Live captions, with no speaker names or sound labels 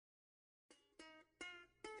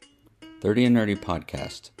30 and Nerdy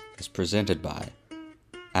podcast is presented by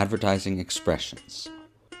Advertising Expressions.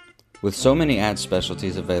 With so many ad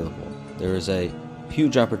specialties available, there is a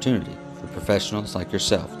huge opportunity for professionals like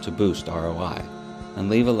yourself to boost ROI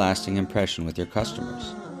and leave a lasting impression with your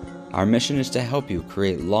customers. Our mission is to help you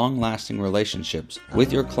create long-lasting relationships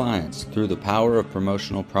with your clients through the power of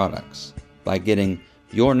promotional products by getting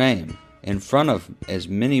your name in front of as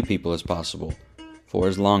many people as possible for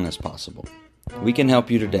as long as possible. We can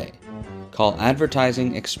help you today. Call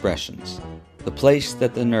Advertising Expressions, the place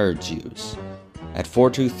that the nerds use, at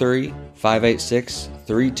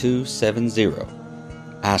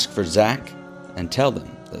 423-586-3270. Ask for Zach and tell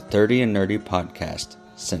them the 30 and Nerdy podcast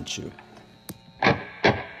sent you.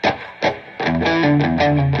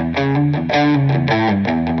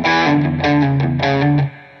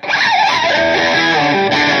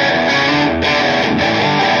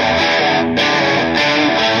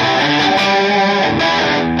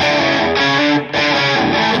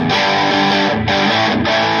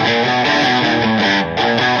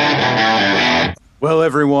 Well,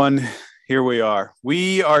 everyone, here we are.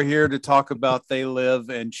 We are here to talk about They Live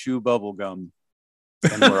and chew bubblegum.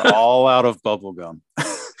 And we're all out of bubblegum.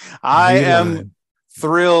 I am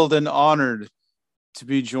thrilled and honored to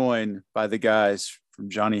be joined by the guys from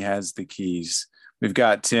Johnny Has the Keys. We've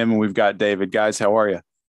got Tim and we've got David. Guys, how are you?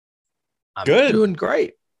 I'm Good. doing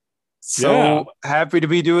great. So happy to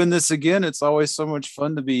be doing this again. It's always so much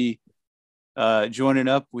fun to be joining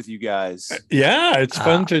up with you guys. Yeah, it's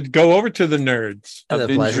fun to go over to the nerds. And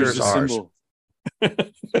the pleasure is ours.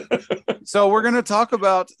 So we're going to talk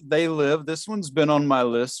about They Live. This one's been on my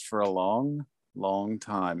list for a long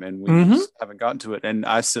time, and we just haven't gotten to it. And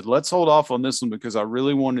I said, let's hold off on this one because I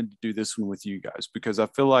really wanted to do this one with you guys because I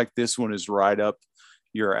feel like this one is right up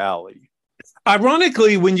your alley.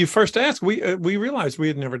 Ironically, when you first asked, we realized we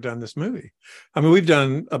had never done this movie. I mean, we've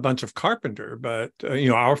done a bunch of Carpenter, but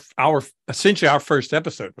our essentially our first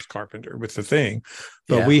episode was Carpenter with The Thing,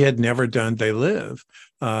 but we had never done They Live,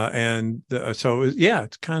 so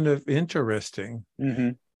it's kind of interesting. Mm-hmm.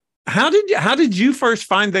 How did you first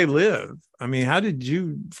find They Live? I mean, how did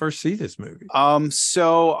you first see this movie?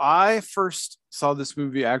 So I first saw this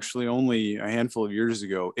movie actually only a handful of years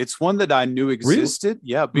ago. It's one that I knew existed.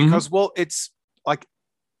 Really? Yeah, because it's like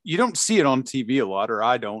you don't see it on TV a lot, or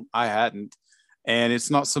I hadn't. And it's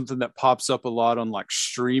not something that pops up a lot on like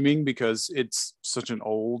streaming because it's such an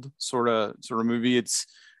old sort of movie. It's,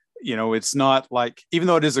 it's not like, even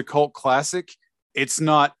though it is a cult classic, it's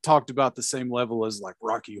not talked about the same level as like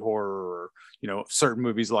Rocky Horror or, certain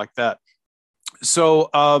movies like that. So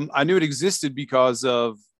I knew it existed because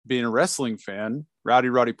of being a wrestling fan,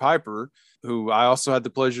 Roddy Piper, who I also had the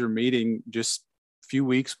pleasure of meeting just a few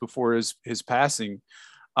weeks before his passing.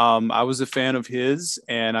 I was a fan of his,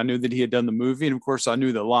 and I knew that he had done the movie. And of course, I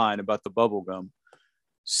knew the line about the bubble gum.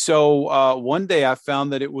 So one day I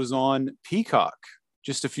found that it was on Peacock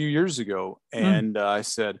just a few years ago. And I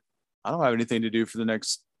said, I don't have anything to do for the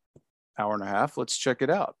next hour and a half. Let's check it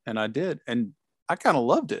out. And I did. And I kind of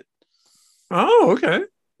loved it. Oh, okay.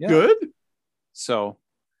 Yeah. Good. So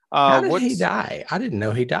how did he die? I didn't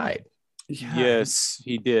know he died. Yes,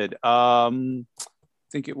 he did. I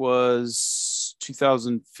think it was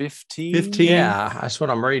 2015. Yeah, that's what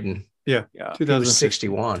I'm reading. Yeah. He was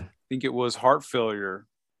 61. I think it was heart failure.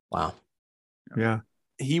 Wow. Yeah.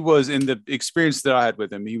 He was, in the experience that I had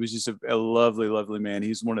with him, he was just a lovely, lovely man.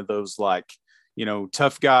 He's one of those like,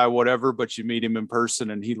 tough guy, whatever, but you meet him in person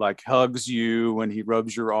and he like hugs you and he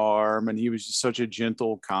rubs your arm, and he was just such a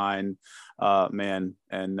gentle, kind man.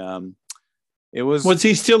 And was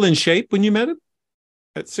he still in shape when you met him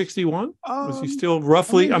at 61? Was he still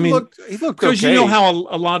roughly? He looked because okay. You know how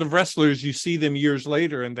a lot of wrestlers, you see them years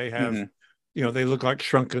later and they have, they look like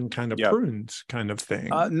shrunken kind of prunes kind of thing.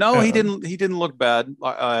 No, he didn't look bad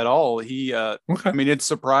at all. Okay. I mean, it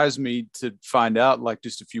surprised me to find out like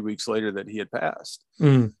just a few weeks later that he had passed.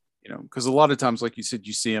 Because a lot of times, like you said,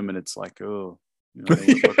 you see him and it's like, oh,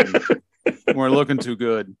 we're looking too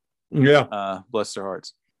good. Yeah. Bless their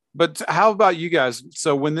hearts. But how about you guys?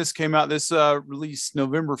 So when this came out, this released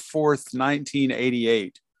November 4th,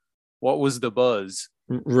 1988. What was the buzz?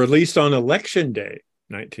 Released on Election Day,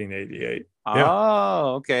 1988. Yeah.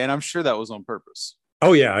 Oh, okay. And I'm sure that was on purpose.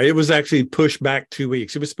 Oh, yeah. It was actually pushed back 2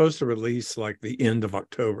 weeks. It was supposed to release like the end of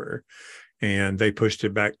October, and they pushed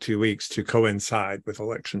it back 2 weeks to coincide with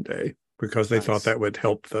Election Day because they thought that would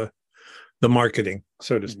help the marketing,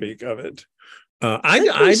 so to speak, of it.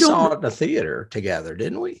 I saw it in the theater together,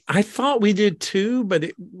 didn't we? I thought we did too, but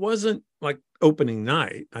it wasn't like opening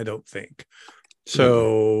night, I don't think.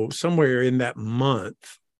 So somewhere in that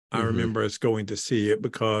month, I remember us going to see it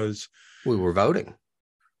because we were voting.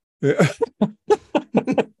 Yeah.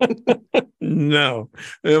 No,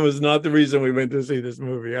 it was not the reason we went to see this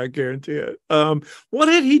movie. I guarantee it. What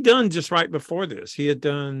had he done just right before this? He had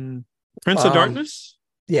done Prince of Darkness.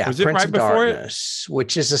 Yeah, was it Prince right of before Darkness,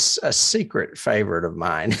 which is a secret favorite of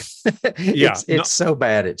mine. Yeah, it's so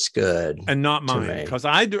bad it's good, and not mine, me. because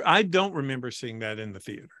I don't remember seeing that in the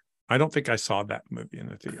theater. I don't think I saw that movie in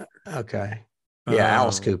the theater. Okay, yeah,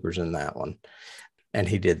 Alice Cooper's in that one, and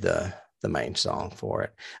he did the main song for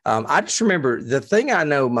it. I just remember the thing I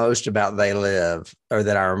know most about They Live, or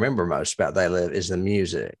that I remember most about They Live, is the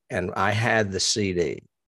music, and I had the CD.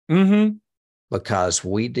 Mm-hmm. Because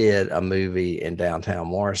we did a movie in downtown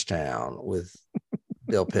Morristown with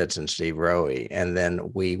Bill Pitts and Steve Rowe, and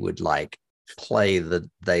then we would like play the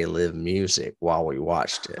They Live music while we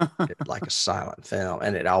watched it, like a silent film,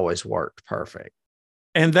 and it always worked perfect.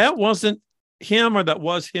 And that wasn't him, or that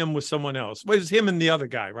was him with someone else. It was him and the other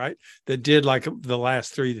guy, right? That did like the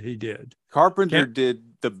last three that he did. Carpenter did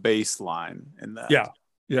the bass line in that.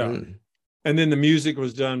 Yeah. And then the music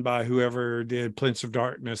was done by whoever did Prince of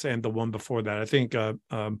Darkness and the one before that. I think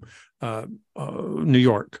New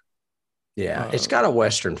York. Yeah, it's got a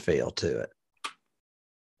Western feel to it.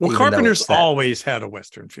 Well, Carpenter's always had a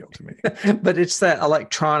Western feel to me. But it's that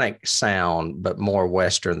electronic sound, but more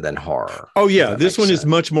Western than horror. Oh, yeah. This one is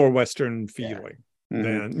much more Western feeling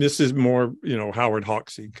than this is more, Howard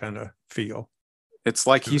Hawksy kind of feel. It's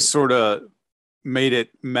like he sort of made it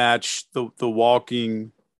match the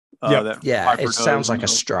walking. It sounds like a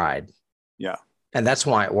stride. Yeah. And that's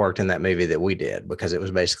why it worked in that movie that we did, because it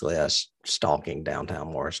was basically us stalking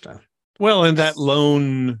downtown Morristown. Well, and that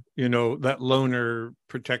lone, that loner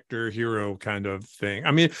protector hero kind of thing.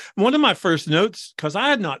 I mean, one of my first notes, because I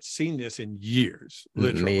had not seen this in years,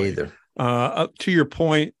 literally. Me either. To your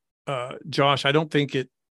point, Josh, I don't think it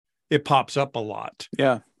pops up a lot.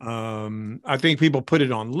 Yeah. I think people put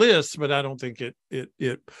it on lists, but I don't think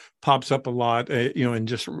it pops up a lot, and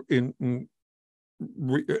just in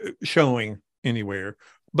showing anywhere.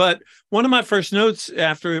 But one of my first notes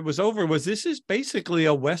after it was over was, this is basically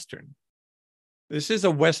a Western. This is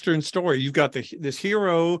a Western story. You've got this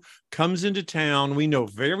hero comes into town. We know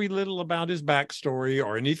very little about his backstory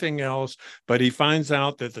or anything else, but he finds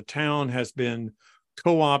out that the town has been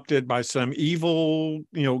co-opted by some evil,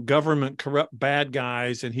 government corrupt bad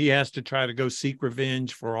guys, and he has to try to go seek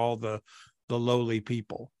revenge for all the lowly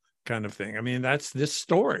people, kind of thing. I mean, that's this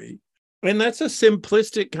story, and that's a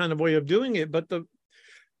simplistic kind of way of doing it. But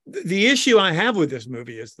the issue I have with this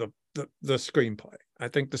movie is the screenplay. I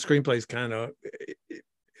think the screenplay is kind of, it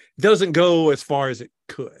doesn't go as far as it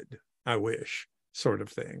could. I wish, sort of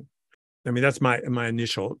thing. I mean, that's my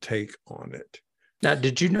initial take on it. Now,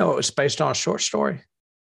 did you know it was based on a short story?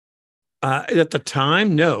 At the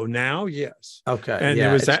time, no. Now, yes. Okay. And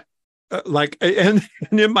it was that, and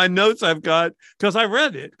in my notes I've got, because I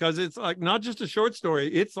read it, because it's like not just a short story,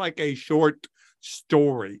 it's like a short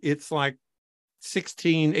story. It's like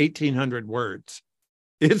 1,800 words.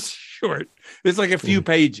 It's short. It's like a few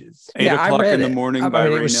pages. 8 o'clock in the morning.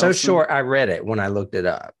 It was so short. I read it when I looked it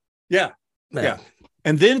up. Yeah.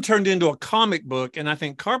 And then turned into a comic book. And I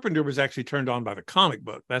think Carpenter was actually turned on by the comic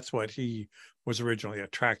book. That's what he was originally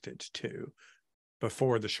attracted to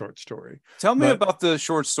before the short story. Tell me about the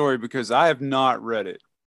short story, because I have not read it.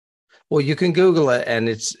 Well, you can Google it, and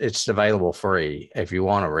it's available free if you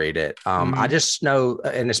want to read it. I just know,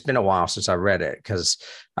 and it's been a while since I read it, because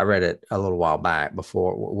I read it a little while back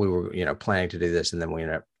before we were, planning to do this, and then we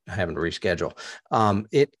ended up having to reschedule.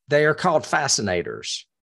 They are called fascinators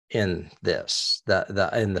in this.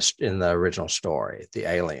 In the original story, the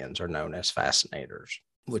aliens are known as fascinators,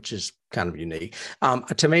 which is kind of unique.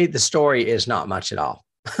 To me, the story is not much at all.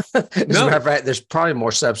 As a matter of fact, there's probably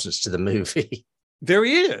more substance to the movie. There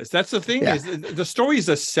is. That's the thing. Is the story is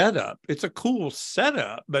a setup. It's a cool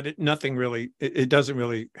setup, but it doesn't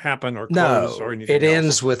really happen or close or anything. It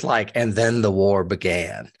ends with and then the war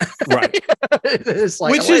began. Right. It's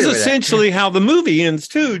which is essentially how the movie ends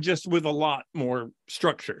too, just with a lot more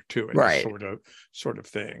structure to it. Right. Sort of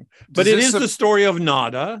thing. But it is the story of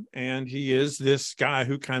Nada, and he is this guy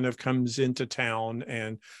who kind of comes into town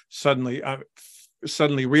and suddenly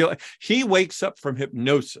he wakes up from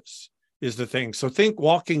hypnosis. Is the thing. So think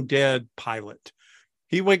Walking Dead pilot.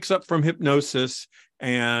 He wakes up from hypnosis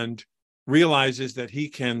and realizes that he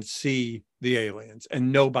can see the aliens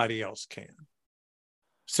and nobody else can.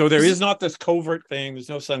 So there is not this covert thing. There's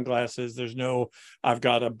no sunglasses. There's no, I've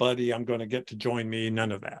got a buddy, I'm going to get to join me.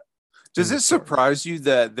 None of that. Does it surprise you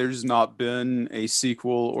that there's not been a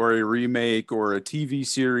sequel or a remake or a TV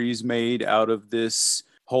series made out of this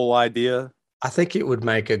whole idea? I think it would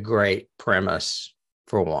make a great premise,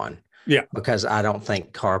 for one. Yeah. because I don't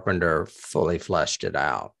think Carpenter fully fleshed it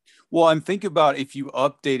out. Well, and think about if you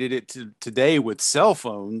updated it to today with cell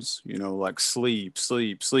phones, you know, like sleep,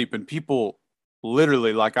 sleep, sleep, and people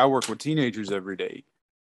literally, like I work with teenagers every day,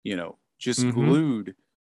 you know, just Mm-hmm. glued.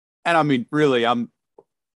 And I mean, really, I'm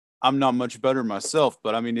not much better myself,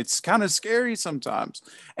 but I mean, it's kind of scary sometimes.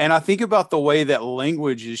 And I think about the way that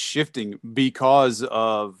language is shifting because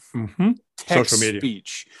of Mm-hmm. text Social media.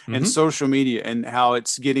 speech and Mm-hmm. social media, and how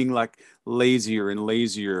it's getting like lazier and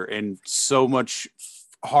lazier and so much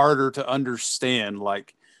harder to understand.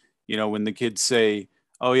 Like, you know, when the kids say,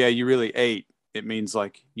 "Oh yeah, you really ate," it means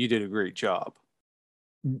like you did a great job.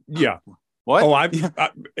 Yeah. What? Oh, Yeah.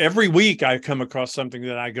 every week I come across something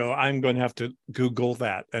that I go, I'm going to have to Google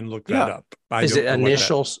that and look that Yeah. up. I Is it don't know what that.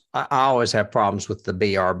 initials? I always have problems with the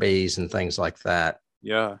BRBs and things like that.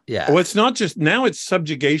 Yeah. Yeah. Oh, it's not just now, it's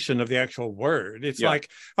subjugation of the actual word. It's Yeah. like,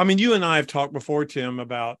 I mean, you and I have talked before, Tim,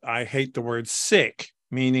 about I hate the word sick,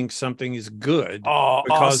 meaning something is good, Oh,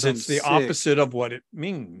 because awesome. it's the Sick. opposite of what it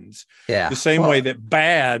means. Yeah. The same Well, way that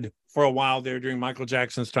bad for a while there during Michael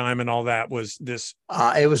Jackson's time and all that was this.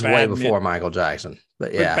 it was way bad before Michael Jackson,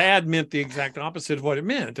 but But yeah. bad meant the exact opposite of what it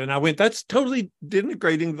meant. And I went, that's totally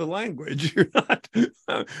denigrating the language. You're not,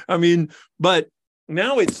 I mean, but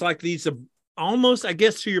now it's like these almost, I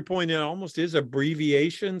guess to your point, it almost is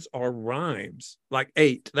abbreviations or rhymes, like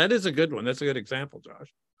 8. That is a good one. That's a good example,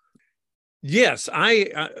 Josh. Yes, I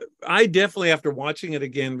definitely, after watching it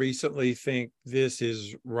again recently, think this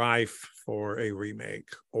is rife for a remake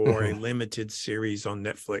or a limited series on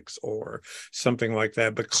Netflix or something like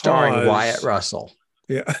that. Because starring Wyatt Russell.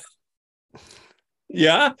 Yeah.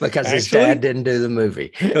 Yeah. Because his dad didn't do the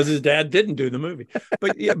movie. Because his dad didn't do the movie.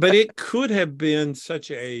 But yeah, but it could have been such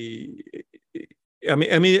a, I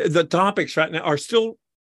mean, the topics right now are still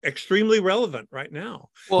extremely relevant right now.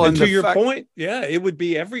 Well, and to your point, yeah, it would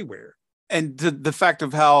be everywhere. And the fact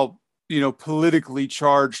of how, you know, politically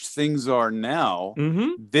charged things are now,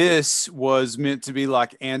 this was meant to be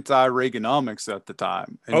like anti-Reaganomics at the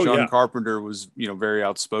time. And John Carpenter was, you know, very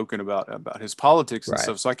outspoken about his politics and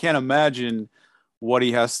stuff. So I can't imagine what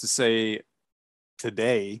he has to say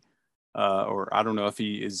today. Or I don't know if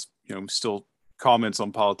he is, you know, still comments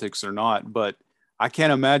on politics or not, but I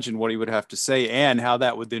can't imagine what he would have to say and how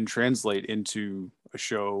that would then translate into a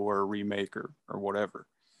show or a remake or whatever.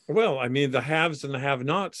 Well, I mean, the haves and the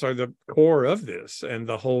have-nots are the core of this, and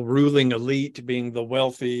the whole ruling elite being the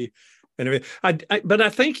wealthy. And everything. But I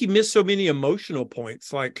think he missed so many emotional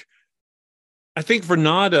points. Like, I think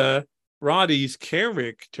for Roddy's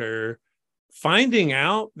character, finding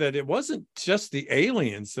out that it wasn't just the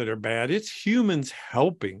aliens that are bad, it's humans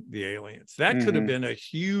helping the aliens. That could have been a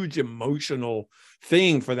huge emotional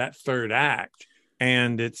thing for that third act,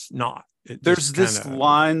 and it's not. There's this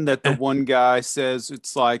line that the one guy says,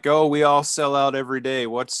 it's like, "Oh, we all sell out every day.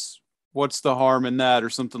 What's the harm in that?"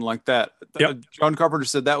 or something like that. John Carpenter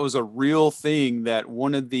said that was a real thing that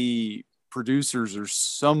one of the producers or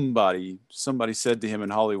somebody said to him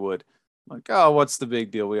in Hollywood, like, "Oh, what's the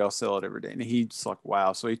big deal? We all sell it every day." And he's like,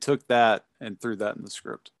 wow. So he took that and threw that in the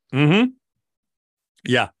script.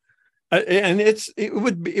 Yeah. And it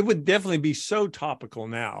would definitely be so topical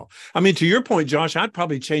now. I mean, to your point, Josh, I'd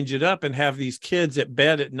probably change it up and have these kids at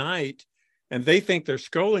bed at night, and they think they're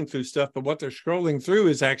scrolling through stuff, but what they're scrolling through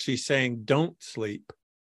is actually saying don't sleep,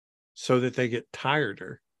 so that they get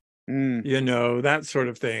tireder. You know, that sort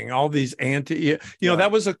of thing. All these you know,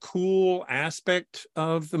 that was a cool aspect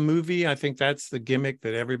of the movie. I think that's the gimmick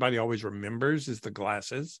that everybody always remembers, is the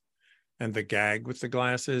glasses and the gag with the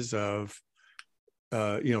glasses of,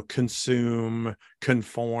 you know, consume,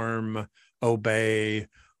 conform, obey,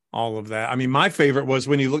 all of that. I mean, my favorite was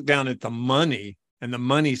when you look down at the money and the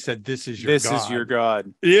money said, "This is your God. This is your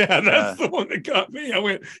God." Yeah, that's the one that got me. I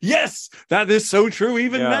went, yes, that is so true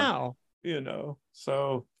even now, you know.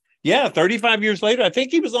 So, yeah, 35 years later, I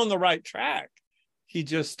think he was on the right track. He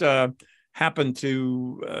just happened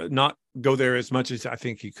to not go there as much as I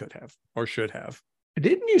think he could have or should have.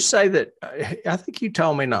 Didn't you say that? I think you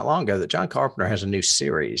told me not long ago that John Carpenter has a new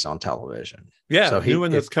series on television. Yeah, so new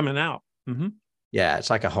one that's coming out. Yeah, it's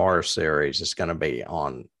like a horror series. It's going to be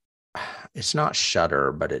on. It's not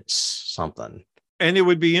Shudder, but it's something. And it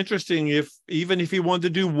would be interesting if he wanted to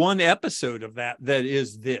do one episode of that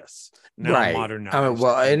is this now modernized. I mean,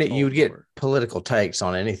 well, and you would get political takes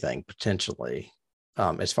on anything potentially,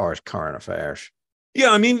 as far as current affairs.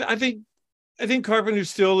 Yeah, I mean, I think Carpenter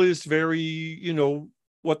still is very, you know,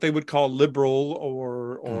 what they would call liberal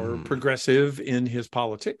or progressive in his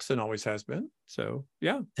politics, and always has been. So,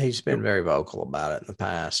 yeah. He's been very vocal about it in the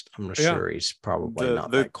past. I'm sure he's probably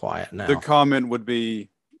not that quiet now. The comment would be,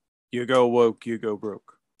 "You go woke, you go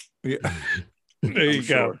broke." Yeah. There you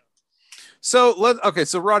go. So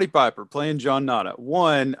so Roddy Piper playing John Nada.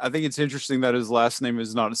 One, I think it's interesting that his last name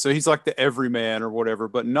is Nada. So he's like the everyman or whatever,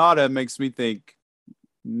 but Nada makes me think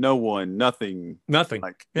no one, nothing.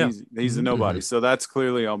 Like he's a nobody. So that's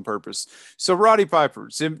clearly on purpose. So Roddy Piper,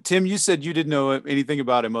 Tim, you said you didn't know anything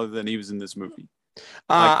about him other than he was in this movie.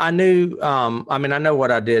 I knew, I know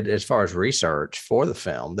what I did as far as research for the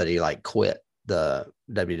film, that he like quit the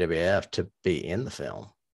WWF to be in the film.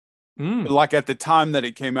 But like at the time that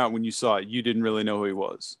it came out, when you saw it, you didn't really know who he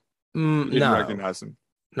was. You didn't recognize him.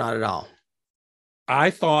 Not at all.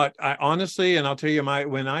 I honestly, and I'll tell you,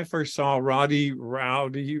 when I first saw Rowdy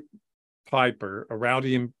Piper,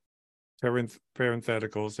 Rowdy in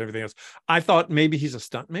parentheticals, everything else, I thought maybe he's a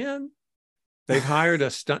stuntman. They've hired a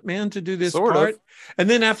stuntman to do this part. And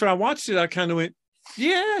then after I watched it, I kind of went,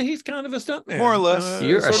 yeah, he's kind of a stuntman. More or less.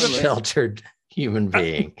 You're a sheltered human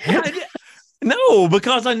being. No,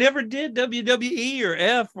 because I never did WWE or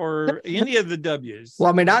F or any of the W's.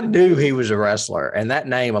 Well, I mean, I knew he was a wrestler, and that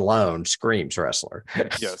name alone screams wrestler.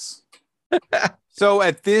 Yes. So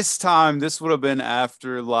at this time, this would have been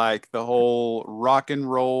after like the whole rock and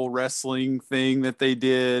roll wrestling thing that they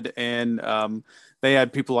did. And they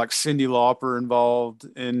had people like Cyndi Lauper involved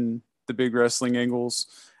in the big wrestling angles.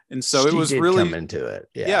 And so it was really come into it.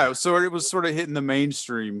 Yeah. So it was sort of hitting the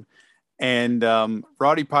mainstream. And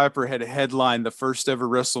Roddy Piper had headlined the first ever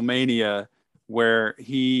WrestleMania where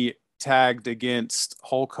he tagged against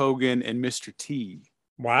Hulk Hogan and Mr. T.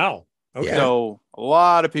 Wow. Okay. So a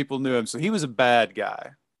lot of people knew him. So he was a bad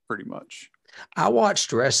guy, pretty much. I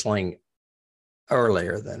watched wrestling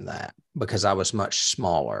earlier than that because I was much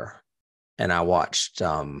smaller. And I watched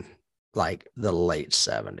like the late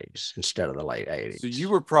 70s instead of the late 80s. So you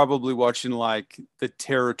were probably watching like the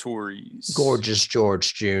Territories, Gorgeous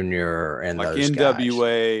George Jr. and like those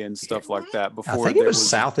NWA guys. And stuff like that. Before I think it was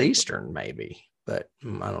Southeastern, maybe, but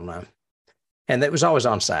I don't know. And it was always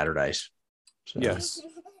on Saturdays. So. Yes.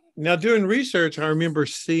 Now, doing research, I remember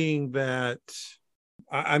seeing that.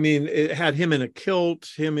 I mean, it had him in a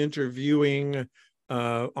kilt, him interviewing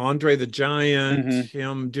Andre the Giant,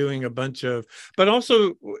 him doing a bunch of, but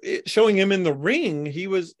also showing him in the ring. He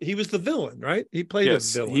was the villain, right? He played a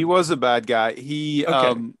villain. He was a bad guy. He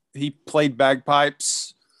played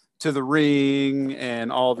bagpipes to the ring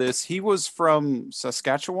and all this. He was from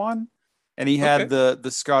Saskatchewan, and he had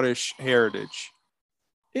the Scottish heritage.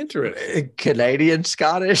 Interesting. Canadian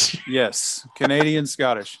Scottish? Yes, Canadian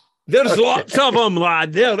Scottish. There's lots of them,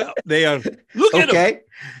 lad. They are. Look at them.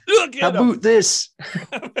 Look at them. How about this?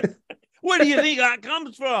 Where do you think that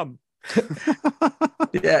comes from?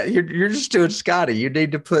 Yeah, you're just doing Scotty. You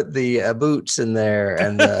need to put the boots in there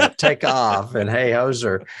and take off and hey hos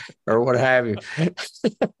or what have you.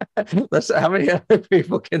 How many other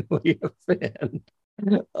people can we offend?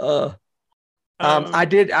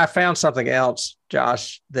 I found something else,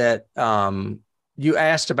 Josh, that you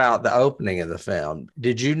asked about the opening of the film.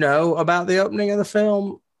 Did you know about the opening of the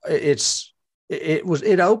film?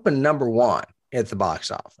 It opened number one at the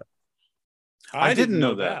box office. I didn't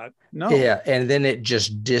know that. No. Yeah, and then it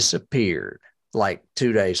just disappeared like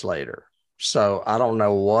 2 days later. So I don't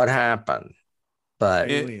know what happened, but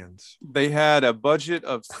they had a budget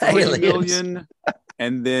of $3 million.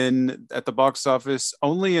 And then at the box office,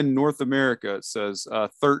 only in North America, it says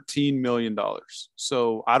 $13 million.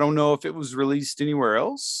 So I don't know if it was released anywhere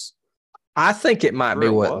else. I think it might be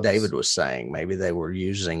what David was saying. Maybe they were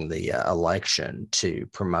using the election to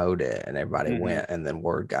promote it, and everybody went, and then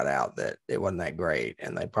word got out that it wasn't that great,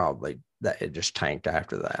 and they probably that it just tanked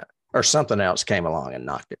after that, or something else came along and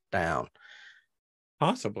knocked it down.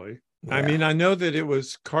 Possibly. Yeah. I mean, I know that it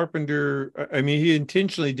was Carpenter. I mean, he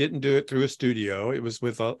intentionally didn't do it through a studio. It was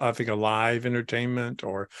with, I think, a Live Entertainment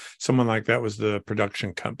or someone like that was the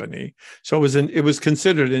production company. So it was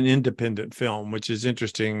considered an independent film, which is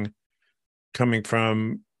interesting, coming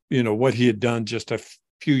from what he had done just a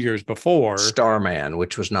few years before. Starman,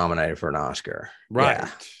 which was nominated for an Oscar, right? Yeah.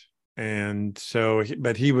 And so,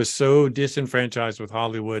 but he was so disenfranchised with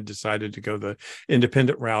Hollywood, decided to go the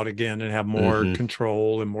independent route again and have more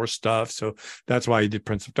control and more stuff. So that's why he did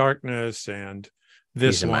Prince of Darkness and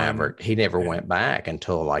this. He's a maverick. He never went back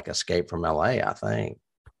until like Escape from LA, I think.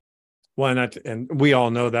 Well, and we all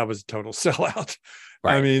know that was a total sellout.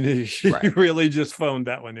 Right. I mean, he really just phoned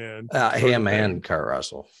that one in. Him and Kurt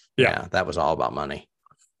Russell. Yeah, that was all about money.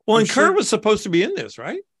 Well, and Kurt was supposed to be in this,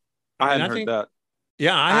 right? I hadn't heard that.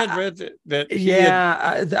 Yeah, I had read that.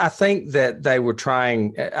 I think that they were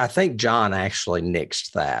trying. I think John actually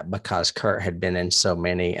nixed that because Kurt had been in so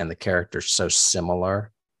many and the characters so similar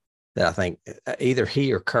that I think either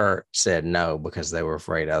he or Kurt said no because they were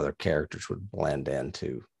afraid other characters would blend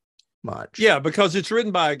into much. Yeah, because it's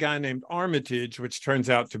written by a guy named Armitage, which turns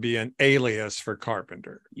out to be an alias for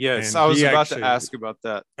Carpenter. Yes, And I was about actually, to ask about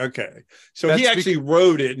that. Okay. So That's he actually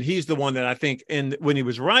wrote it, and he's the one that I think, and when he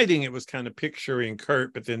was writing, it was kind of picturing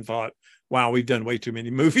Kurt, but then thought, wow, we've done way too many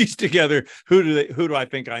movies together. Who do I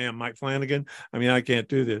think I am? Mike Flanagan? I mean, I can't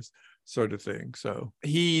do this sort of thing. So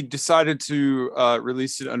he decided to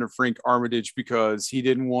release it under Frank Armitage because he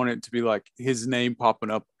didn't want it to be like his name popping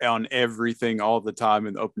up on everything all the time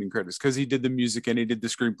in the opening credits, because he did the music and he did the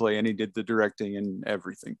screenplay and he did the directing and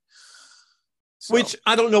everything. So. Which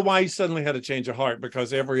I don't know why he suddenly had a change of heart,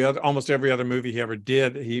 because almost every other movie he ever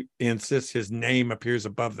did, he insists his name appears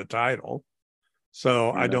above the title.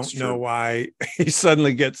 So I don't know why he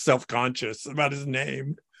suddenly gets self-conscious about his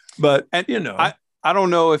name. But, I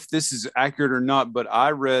don't know if this is accurate or not, but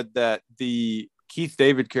I read that the Keith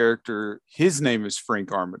David character, his name is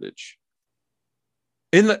Frank Armitage.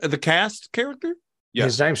 In the cast character? Yeah.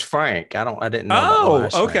 His name's Frank. I didn't know.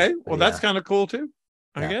 Oh, okay. Name, well, that's kind of cool too,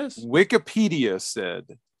 I guess. Wikipedia said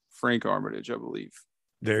Frank Armitage, I believe.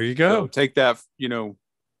 There you go. So take that,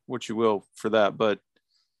 what you will for that. But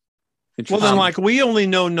well, then, we only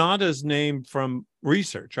know Nada's name from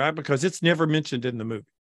research, right? Because it's never mentioned in the movie.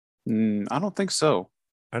 I don't think so.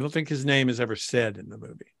 I don't think his name is ever said in the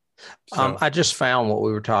movie. So. I just found what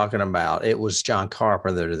we were talking about. It was John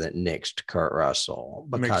Carpenter that nixed Kurt Russell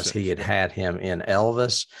because he had him in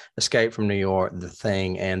Elvis, Escape from New York, The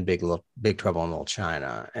Thing, and Big Trouble in Little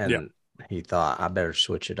China. And he thought, I better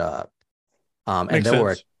switch it up. And there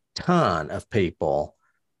were a ton of people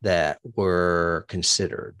that were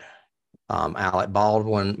considered. Alec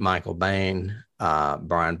Baldwin, Michael Biehn,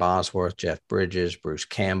 Brian Bosworth, Jeff Bridges, Bruce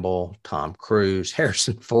Campbell, Tom Cruise,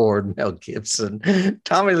 Harrison Ford, Mel Gibson,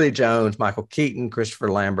 Tommy Lee Jones, Michael Keaton, Christopher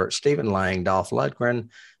Lambert, Stephen Lang, Dolph Lundgren,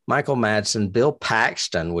 Michael Madsen, Bill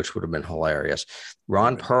Paxton, which would have been hilarious,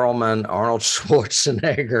 Ron Perlman, Arnold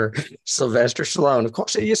Schwarzenegger, Sylvester Stallone. Of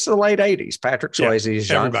course, it's the late 80s. Patrick Swayze,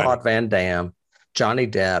 Jean-Claude Van Damme, Johnny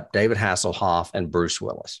Depp, David Hasselhoff, and Bruce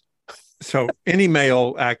Willis. So any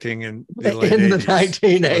male acting in the late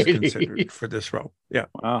 1980s was considered for this role. Yeah.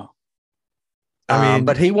 Wow. I mean,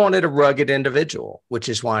 but he wanted a rugged individual, which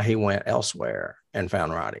is why he went elsewhere and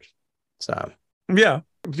found Roddy. So, yeah.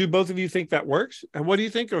 Do both of you think that works? And what do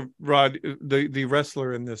you think of Rod, the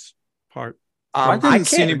wrestler in this part? I didn't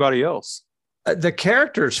see anybody else. The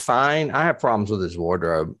character's fine. I have problems with his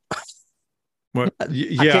wardrobe. Well, I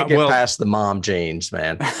can't get past the mom jeans,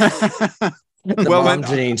 man. The mom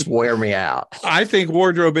jeans wear me out. I think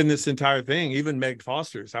wardrobe in this entire thing, even Meg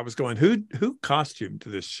Foster's, I was going, who costumed to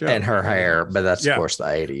this show? And her hair, but that's of course the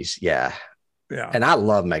 80s. Yeah. And I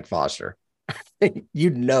love Meg Foster. I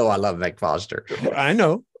love Meg Foster. I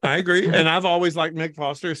know. I agree. And I've always liked Meg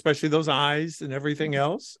Foster, especially those eyes and everything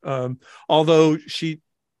else. Although she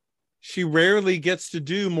rarely gets to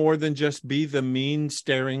do more than just be the mean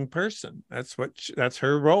staring person. That's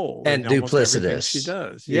her role. And duplicitous. She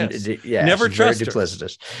does. Yes. Never trust her.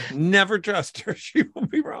 Duplicitous. Never trust her. She will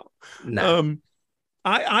be wrong. No.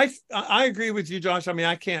 I agree with you, Josh. I mean,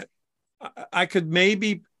 I could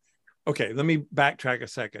maybe, okay, let me backtrack a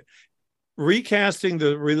second. Recasting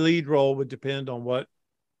the lead role would depend on what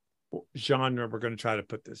genre we're going to try to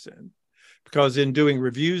put this in. Because in doing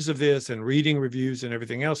reviews of this and reading reviews and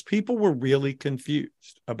everything else, people were really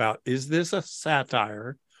confused about, is this a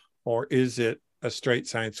satire or is it a straight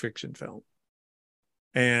science fiction film?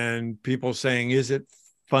 And people saying, is it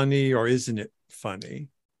funny or isn't it funny?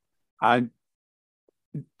 I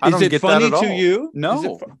don't get funny that at to all. you?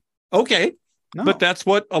 No. Okay. No. But that's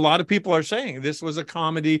what a lot of people are saying. This was a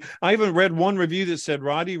comedy. I even read one review that said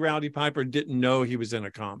Roddy Rowdy Piper didn't know he was in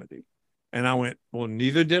a comedy. And I went, well,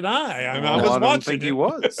 neither did I. I was watching. I don't think he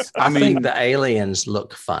was. I think the aliens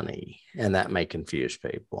look funny, and that may confuse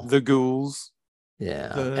people. The ghouls.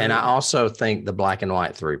 Yeah. And I also think the black and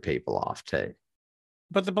white threw people off, too.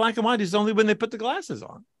 But the black and white is only when they put the glasses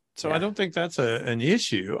on. So I don't think that's an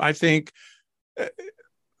issue. I think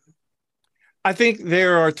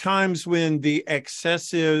there are times when the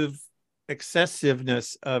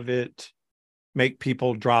excessiveness of it make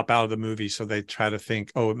people drop out of the movie, so they try to think,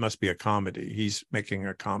 oh, it must be a comedy. He's making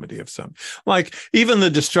a comedy of some, like even the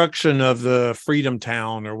destruction of the Freedom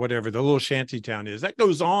Town or whatever the little shanty town is, that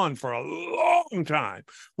goes on for a long time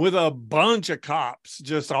with a bunch of cops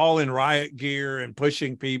just all in riot gear and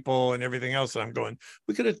pushing people and everything else. And I'm going,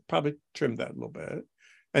 we could have probably trimmed that a little bit.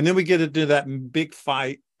 And then we get into that big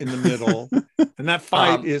fight in the middle. And that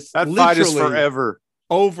fight is forever.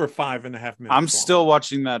 Over 5.5 minutes. I'm still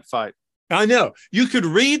watching that fight. I know. You could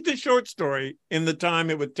read the short story in the time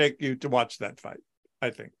it would take you to watch that fight, I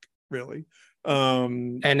think, really.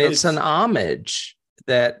 And it's an homage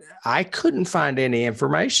that I couldn't find any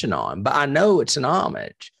information on, but I know it's an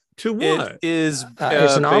homage. To what? It is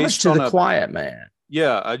It's an homage based to on The Quiet Man.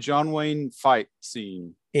 Yeah, a John Wayne fight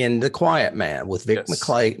scene. In The Quiet Man with Vic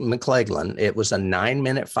Yes. McClellan, it was a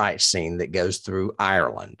 9-minute fight scene that goes through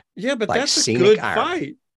Ireland. Yeah, but like that's a scenic good Ireland.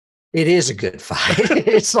 fight. It is a good fight.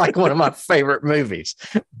 It's like one of my favorite movies.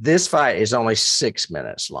 This fight is only 6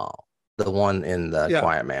 minutes long. The one in The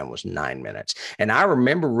Quiet Man was 9 minutes. And I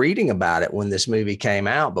remember reading about it when this movie came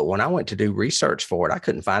out, but when I went to do research for it, I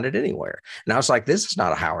couldn't find it anywhere. And I was like, this is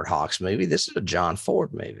not a Howard Hawks movie. This is a John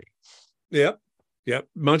Ford movie. Yep.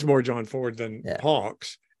 Much more John Ford than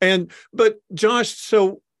Hawks. But Josh,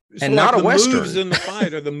 so not like a Western. Moves in the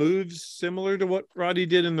fight, are the moves similar to what Roddy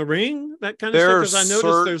did in the ring? That kind of stuff? Because I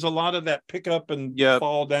noticed there's a lot of that pick up and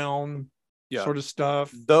fall down sort of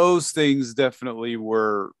stuff. Those things definitely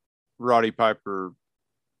were Roddy Piper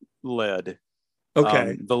led.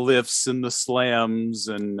 Okay. The lifts and the slams,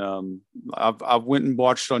 and I've went and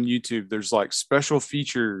watched on YouTube. There's like special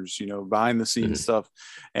features, behind the scenes stuff,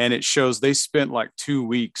 and it shows they spent like 2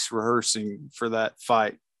 weeks rehearsing for that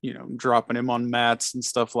fight. Dropping him on mats and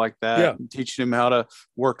stuff like that, and teaching him how to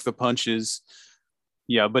work the punches.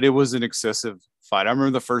 Yeah, but it was an excessive fight. I remember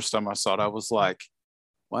the first time I saw it, I was like,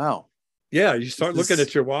 "Wow." Yeah, you start looking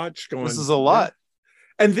at your watch, going, "This is a lot."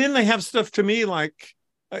 And then they have stuff to me like,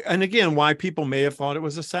 and again, why people may have thought it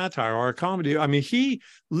was a satire or a comedy. I mean, he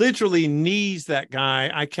literally knees that guy.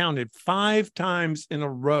 I counted 5 times in a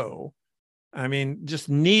row. I mean, just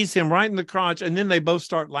knees him right in the crotch, and then they both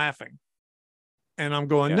start laughing. And I'm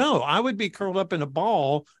going, no, I would be curled up in a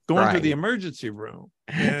ball going to the emergency room.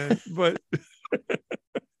 But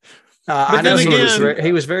I know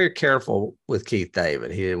he was very careful with Keith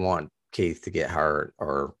David. He didn't want Keith to get hurt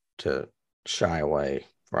or to shy away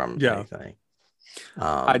from anything.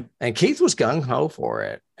 And Keith was gung ho for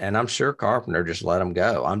it. And I'm sure Carpenter just let him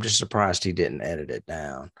go. I'm just surprised he didn't edit it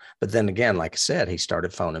down. But then again, like I said, he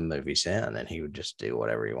started phoning movies in and he would just do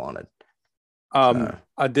whatever he wanted.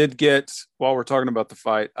 I did get, while we're talking about the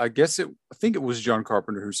fight, I think it was John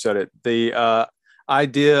Carpenter who said it. The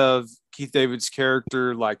idea of Keith David's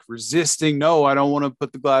character like resisting, no, I don't want to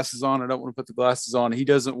put the glasses on. I don't want to put the glasses on. He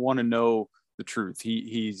doesn't want to know the truth.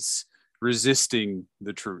 He's resisting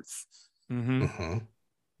the truth. Mm-hmm. Mm-hmm.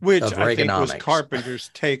 Which I think was Carpenter's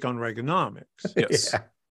take on Reaganomics. Yes.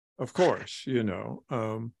 Of course,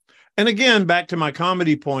 and again, back to my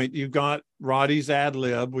comedy point, you've got Roddy's ad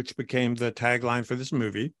lib, which became the tagline for this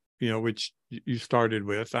movie, which you started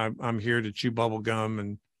with. I'm here to chew bubble gum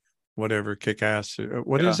and whatever, kick ass.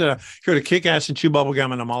 What is it? Here to kick ass and chew bubble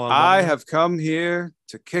gum, and I'm all out of I have come here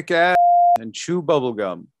to kick ass and chew bubble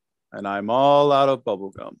gum, and I'm all out of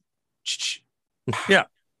bubble gum. Yeah.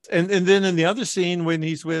 And then in the other scene, when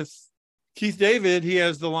he's with Keith David, he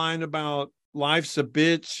has the line about life's a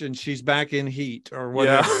bitch and she's back in heat or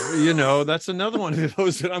whatever. Yeah. That's another one of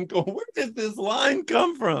those that I'm going, where did this line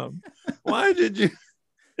come from? Why did you?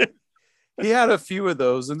 He had a few of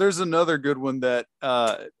those. And there's another good one that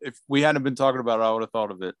if we hadn't been talking about it, I would have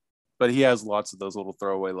thought of it. But he has lots of those little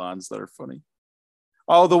throwaway lines that are funny.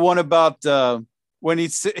 Oh, the one about when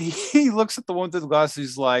he looks at the one with the glasses,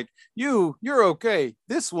 he's like, you're okay.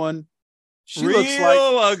 This one, she looks like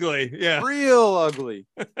ugly. Yeah. Real ugly.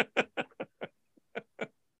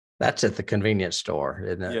 That's at the convenience store,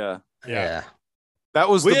 isn't it? Yeah. That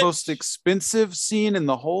was the most expensive scene in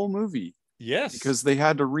the whole movie. Yes. Because they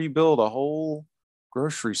had to rebuild a whole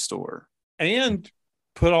grocery store. And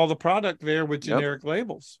put all the product there with generic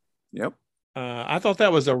labels. Yep. I thought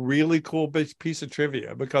that was a really cool piece of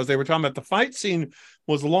trivia because they were talking about the fight scene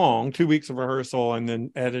was long, 2 weeks of rehearsal and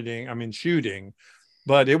then shooting.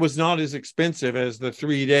 But it was not as expensive as the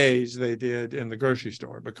 3 days they did in the grocery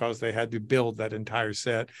store because they had to build that entire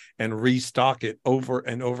set and restock it over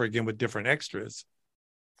and over again with different extras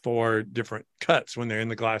for different cuts when they're in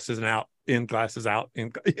the glasses and out, in glasses out,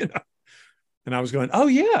 And I was going, oh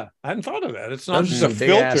yeah, I hadn't thought of that. It's not just a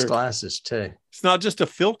filter. Glasses too. It's not just a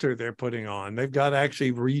filter they're putting on. They've got to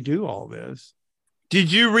actually redo all this.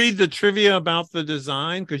 Did you read the trivia about the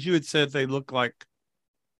design? Because you had said they look like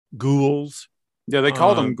ghouls. Yeah, they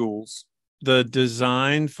call them ghouls. The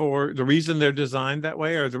design for the reason they're designed that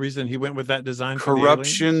way, or the reason he went with that design,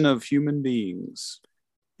 corruption of human beings.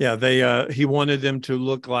 Yeah, he wanted them to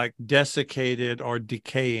look like desiccated or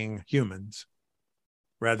decaying humans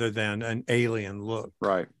rather than an alien look.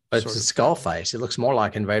 Right. But it's a skull face. It looks more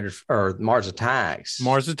like Invaders or Mars Attacks.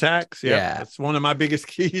 Mars Attacks. Yeah. That's one of my biggest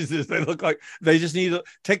keys is they look like they just need to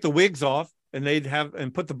take the wigs off. And they'd have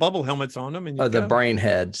and put the bubble helmets on them. And the brain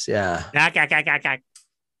heads, yeah.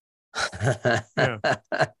 Yeah.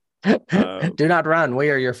 Do not run. We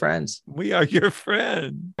are your friends. We are your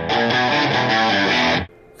friend. 30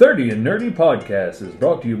 and Nerdy Podcast is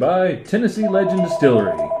brought to you by Tennessee Legend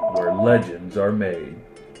Distillery, where legends are made.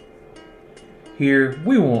 Here,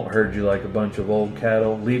 we won't herd you like a bunch of old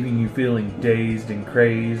cattle, leaving you feeling dazed and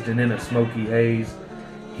crazed and in a smoky haze.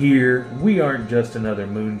 Here, we aren't just another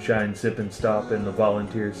moonshine sipping stop in the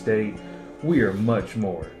volunteer state. We are much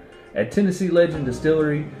more. At Tennessee Legend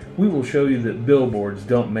Distillery, we will show you that billboards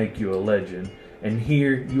don't make you a legend. And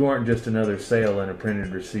here, you aren't just another sale and a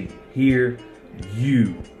printed receipt. Here,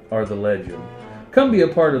 you are the legend. Come be a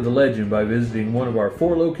part of the legend by visiting one of our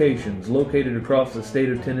 4 locations located across the state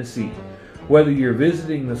of Tennessee. Whether you're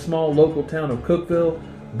visiting the small local town of Cookeville,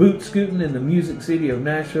 boot scooting in the music city of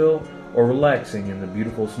Nashville, or relaxing in the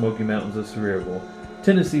beautiful Smoky Mountains of Sevierville,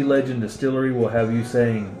 Tennessee Legend Distillery will have you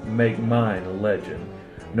saying, "Make mine a legend,"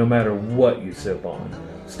 no matter what you sip on.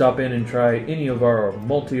 Stop in and try any of our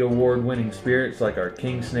multi-award winning spirits like our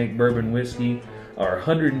King Snake Bourbon Whiskey, our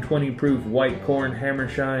 120 proof White Corn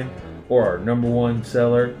Hammershine, or our #1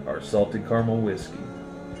 seller, our Salted Caramel Whiskey.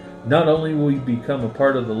 Not only will you become a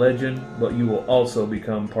part of the legend, but you will also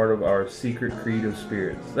become part of our secret creed of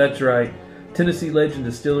spirits. That's right, Tennessee Legend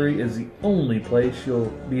Distillery is the only place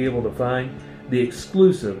you'll be able to find the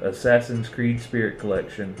exclusive Assassin's Creed Spirit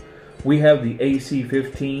Collection. We have the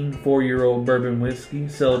AC-15 4-year-old bourbon whiskey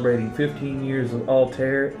celebrating 15 years of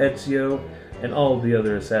Altair, Ezio, and all of the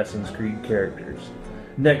other Assassin's Creed characters.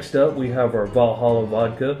 Next up, we have our Valhalla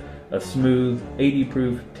Vodka, a smooth,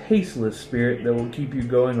 80-proof, tasteless spirit that will keep you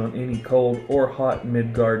going on any cold or hot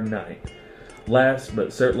Midgard night. Last,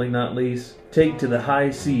 but certainly not least, take to the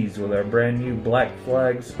high seas with our brand new Black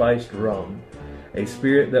Flag Spiced Rum, a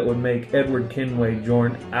spirit that would make Edward Kenway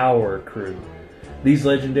join our crew. These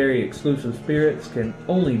legendary exclusive spirits can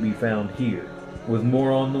only be found here, with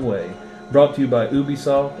more on the way. Brought to you by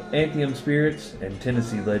Ubisoft, Anthem Spirits, and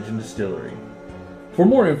Tennessee Legend Distillery. For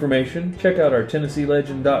more information, check out our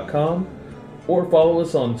TennesseeLegend.com or follow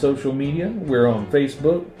us on social media. We're on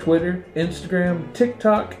Facebook, Twitter, Instagram,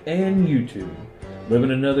 TikTok, and YouTube. Live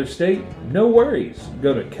in another state? No worries.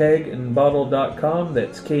 Go to kegendbottle.com,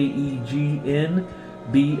 that's KEGNBOTTLE,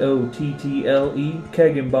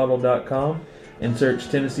 kegendbottle.com, and search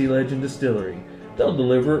Tennessee Legend Distillery. They'll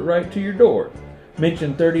deliver it right to your door.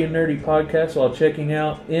 Mention 30 and Nerdy Podcast while checking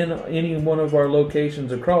out in any one of our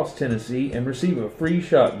locations across Tennessee and receive a free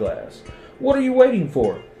shot glass. What are you waiting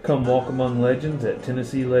for? Come walk among legends at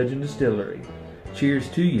Tennessee Legend Distillery. Cheers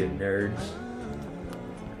to you, nerds.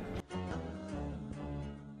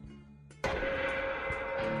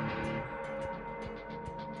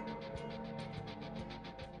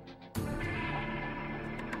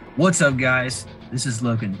 What's up, guys? This is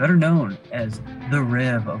Logan, better known as the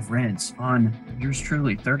Rev of Rents on yours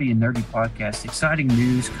truly, 30 and Nerdy Podcast. Exciting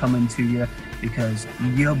news coming to you because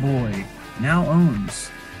your boy now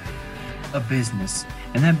owns a business,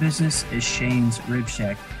 and that business is Shane's Rib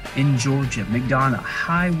Shack in Georgia, McDonough,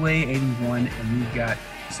 Highway 81, and we've got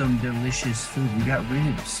some delicious food. We got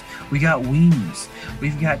ribs, we got wings,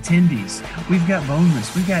 we've got tendies, we've got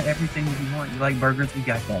boneless, we got everything that you want. You like burgers? We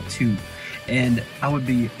got that too. And I would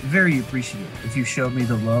be very appreciative if you showed me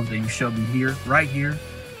the love that you showed me here, right here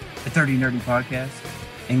at 30 Nerdy Podcast,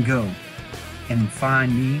 and go and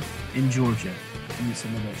find me in Georgia and eat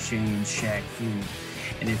some of that Shane's Shack food.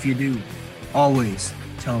 And if you do, always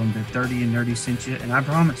tell them that 30 and Nerdy sent you. And I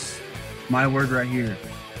promise, my word right here,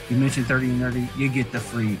 you mention 30 and Nerdy, you get the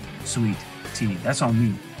free sweet tea. That's on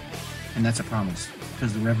me. And that's a promise,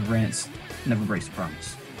 because the Rev of Rants never breaks a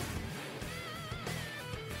promise.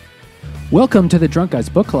 Welcome to the Drunk Guys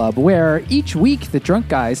Book Club, where each week the Drunk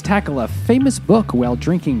Guys tackle a famous book while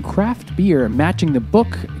drinking craft beer, matching the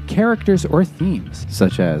book, characters, or themes.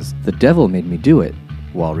 Such as The Devil Made Me Do It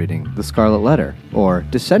while reading The Scarlet Letter, or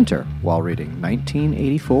Dissenter while reading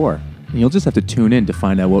 1984. And you'll just have to tune in to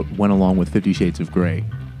find out what went along with 50 Shades of Grey,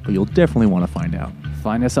 but you'll definitely want to find out.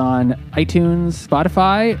 Find us on iTunes,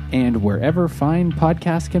 Spotify, and wherever fine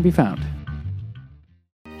podcasts can be found.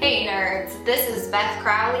 Hey nerds, this is Beth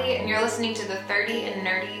Crowley, and you're listening to the 30 and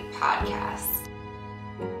Nerdy Podcast.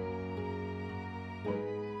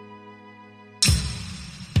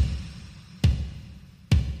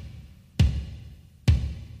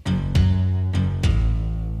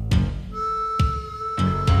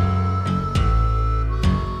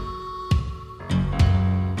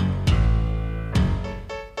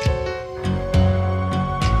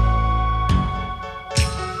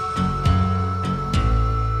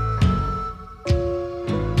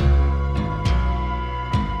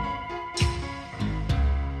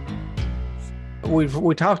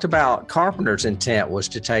 we talked about Carpenter's intent was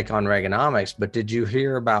to take on Reaganomics, but did you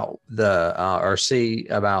hear about or see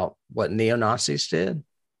about what neo-Nazis did?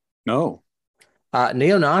 No.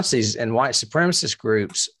 Neo-Nazis and white supremacist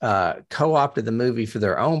groups co-opted the movie for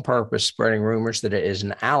their own purpose, spreading rumors that it is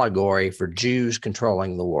an allegory for Jews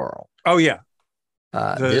controlling the world. Oh, yeah.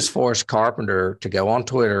 This forced Carpenter to go on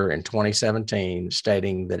Twitter in 2017,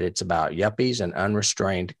 stating that it's about yuppies and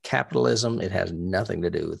unrestrained capitalism. It has nothing to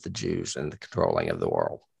do with the Jews and the controlling of the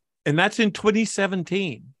world. And that's in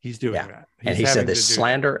 2017. He's doing that. And he said this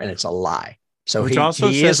slander and it's a lie. So which he also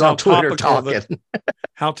he says is on Twitter talking.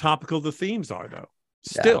 How topical the themes are, though,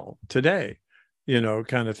 still today,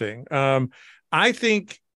 kind of thing. I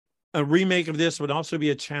think a remake of this would also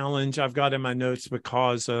be a challenge. I've got in my notes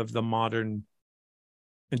because of the modern.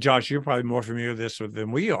 And Josh, you're probably more familiar with this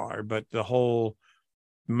than we are, but the whole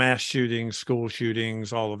mass shootings, school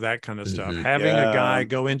shootings, all of that kind of stuff. Having a guy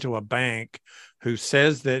go into a bank who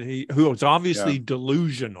says that who is obviously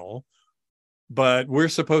delusional, but we're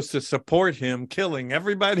supposed to support him killing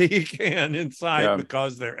everybody he can inside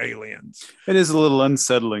because they're aliens. It is a little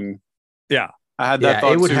unsettling. Yeah. I had that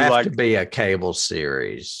thought it would too, have to be a cable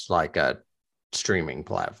series, like a streaming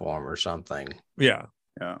platform or something. Yeah.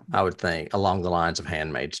 Yeah, I would think along the lines of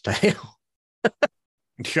Handmaid's Tale.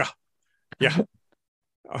 Yeah.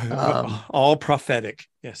 All prophetic.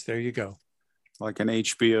 Yes, there you go. Like an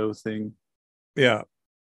HBO thing. Yeah.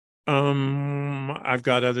 I've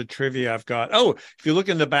got other trivia. If you look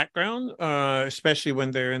in the background, especially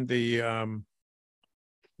when they're in the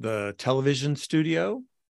television studio,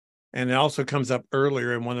 and it also comes up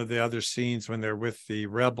earlier in one of the other scenes when they're with the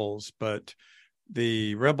rebels, but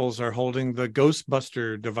the rebels are holding the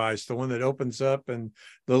Ghostbuster device, the one that opens up and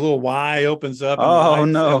the little Y opens up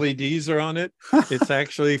and the LEDs are on it. It's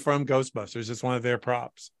actually from Ghostbusters. It's one of their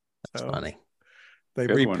props. That's funny. They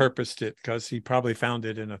repurposed it because he probably found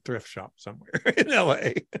it in a thrift shop somewhere in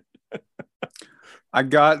LA. I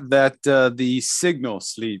got that the signal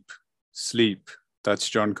sleep. That's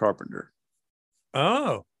John Carpenter.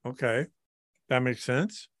 Oh, okay. That makes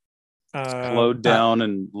sense. Slowed down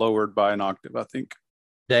and lowered by an octave, I think.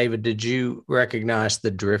 David, did you recognize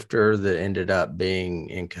the drifter that ended up being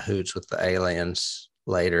in cahoots with the aliens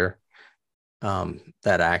later? That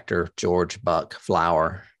actor, George Buck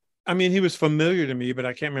Flower. I mean, he was familiar to me, but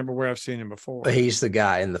I can't remember where I've seen him before. He's the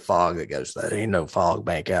guy in the fog that goes, there ain't no fog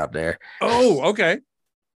bank out there. Oh, okay.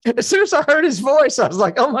 As soon as I heard his voice, I was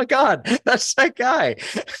like, oh my God, that's that guy.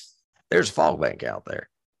 There's a fog bank out there.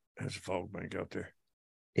 There's a fog bank out there.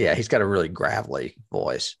 Yeah, he's got a really gravelly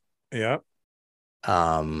voice. Yeah.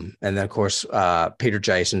 And then, of course, Peter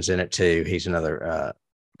Jason's in it, too. He's another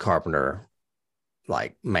Carpenter,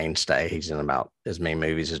 mainstay. He's in about as many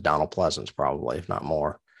movies as Donald Pleasance, probably, if not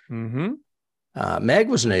more. Mm-hmm. Meg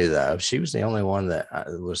was new, though. She was the only one that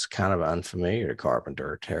was kind of unfamiliar to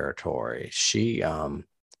Carpenter territory. She,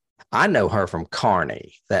 I know her from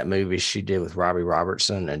Carney, that movie she did with Robbie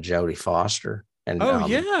Robertson and Jodie Foster. And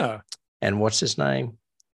yeah. And what's his name?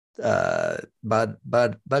 Buddy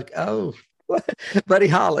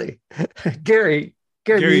Holly, Gary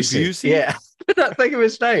Busey. Yeah, I don't think of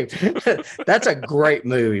his name. That's a great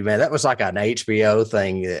movie, man. That was like an HBO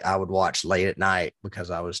thing that I would watch late at night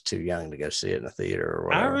because I was too young to go see it in the theater or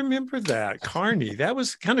whatever. I remember that Carney. That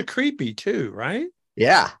was kind of creepy too, right?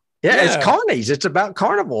 Yeah. It's Carney's. It's about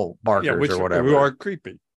carnival barkers or whatever. Who are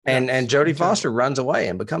creepy. And Jodie Foster runs away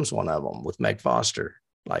and becomes one of them with Meg Foster,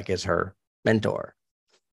 as her mentor.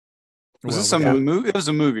 Was this a movie? It was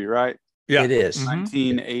a movie, right? Yeah, it is.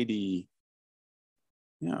 1980.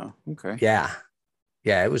 Yeah. Okay. Yeah.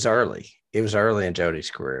 It was early. It was early in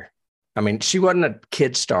Jodie's career. I mean, she wasn't a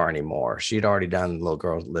kid star anymore. She'd already done Little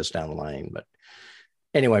Girl Lives Down the Lane. But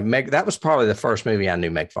anyway, that was probably the first movie I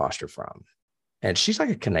knew Meg Foster from. And she's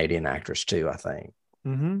like a Canadian actress too, I think.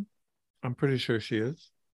 Mm-hmm. I'm pretty sure she is.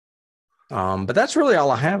 But that's really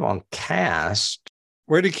all I have on cast.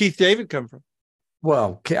 Where did Keith David come from?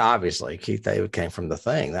 Well, obviously, Keith David came from The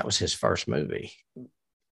Thing. That was his first movie.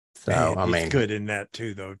 So, Man, he's good in that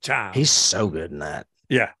too, though. Child. He's so good in that.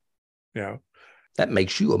 Yeah. That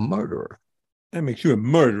makes you a murderer. That makes you a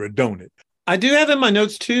murderer, don't it? I do have in my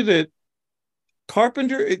notes too that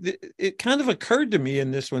Carpenter, it kind of occurred to me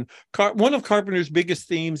in this one. One of Carpenter's biggest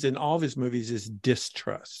themes in all of his movies is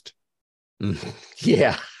distrust.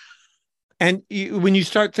 Yeah. And when you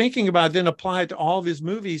start thinking about it, then apply it to all of his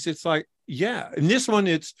movies, it's like, yeah. In this one,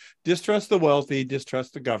 it's distrust the wealthy,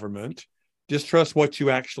 distrust the government, distrust what you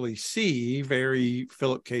actually see. Very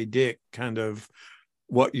Philip K. Dick kind of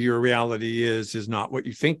what your reality is not what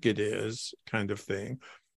you think it is kind of thing.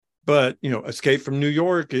 But Escape from New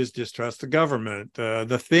York is distrust the government.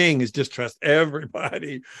 The Thing is distrust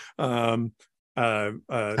everybody. Halloween,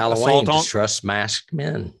 distrust masked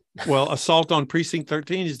men. Well, Assault on Precinct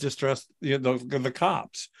 13 is distrust the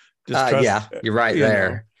cops. Distrust, yeah, you're right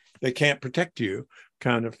there. They can't protect you,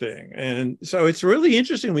 kind of thing. And so it's really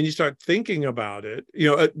interesting when you start thinking about it.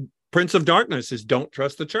 Prince of Darkness is don't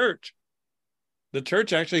trust the church. The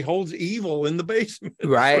church actually holds evil in the basement,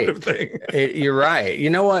 right? Sort of thing. You're right. You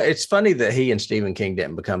know what? It's funny that he and Stephen King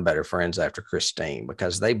didn't become better friends after Christine,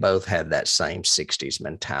 because they both had that same 60s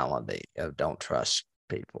mentality of don't trust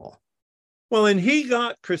people. Well, and he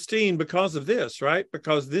got Christine because of this, right?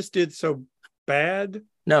 Because this did so bad.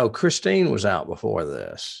 No, Christine was out before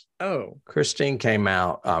this. Oh, Christine came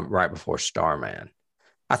out right before Starman.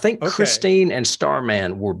 I think Christine and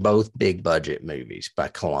Starman were both big budget movies by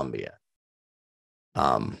Columbia.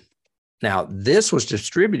 Now this was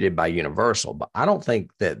distributed by Universal, but I don't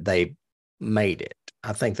think that they made it.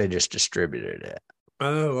 I think they just distributed it.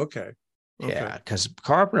 Oh, okay. Yeah, because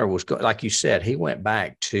Carpenter was like you said, he went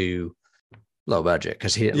back to low budget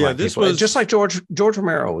because he didn't like this people. was Just like George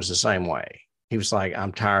Romero was the same way. He was like,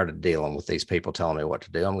 I'm tired of dealing with these people telling me what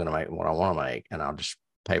to do. I'm going to make what I want to make, and I'll just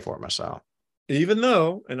pay for it myself. Even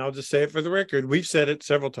though, and I'll just say it for the record, we've said it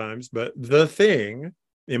several times, but The Thing,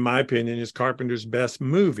 in my opinion, is Carpenter's best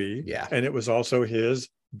movie. Yeah. And it was also his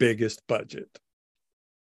biggest budget.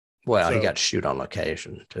 Well, he got to shoot on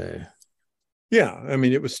location too. Yeah. I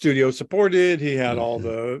mean, it was studio supported. He had all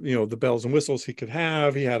the, the bells and whistles he could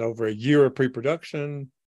have. He had over a year of pre-production,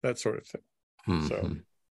 that sort of thing.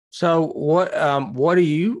 So what do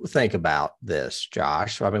you think about this,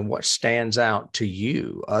 Josh? I mean, what stands out to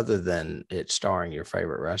you other than it starring your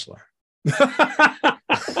favorite wrestler?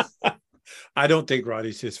 I don't think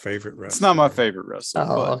Roddy's his favorite wrestler. It's not my favorite wrestler.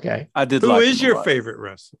 Oh, okay. I did. Who is your favorite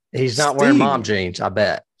wrestler? He's not wearing mom jeans, I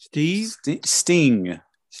bet. Sting.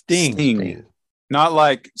 Not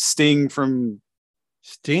like Sting from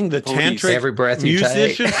Sting, the tantric Every breath you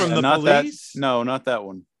musician take. from the not Police. That, no, not that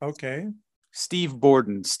one. Okay. Steve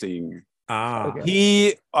Borden Sting. Okay.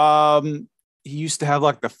 He used to have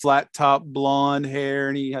like the flat top blonde hair,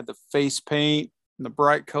 and he had the face paint and the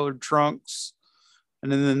bright colored trunks.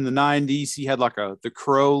 And then in the 90s, he had like the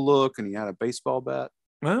Crow look, and he had a baseball bat.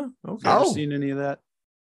 Oh, okay. Ever seen any of that?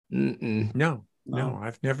 No,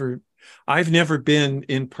 I've never been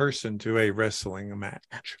in person to a wrestling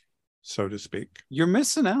match, so to speak. You're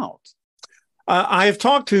missing out. I've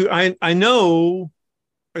talked to, I know,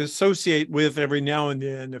 associate with every now and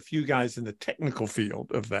then a few guys in the technical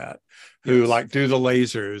field of that who like do the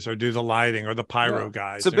lasers or do the lighting or the pyro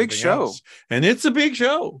guys. It's a big show. Else. And it's a big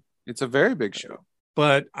show. It's a very big show.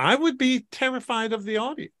 But I would be terrified of the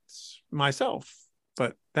audience myself.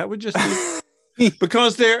 But that would just be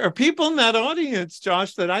because there are people in that audience,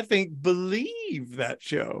 Josh, that I think believe that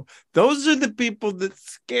show. Those are the people that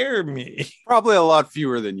scare me. Probably a lot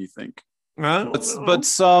fewer than you think. But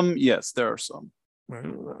some, yes, there are some.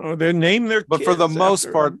 They name their but kids for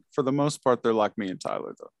the most part, they're like me and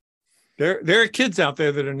Tyler, though. There are kids out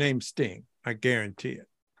there that are named Sting. I guarantee it,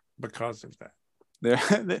 because of that.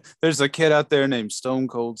 There's a kid out there named Stone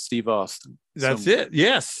Cold Steve Austin. That's it.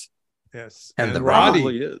 Yes. And the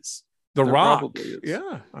Roddy is. The Rock.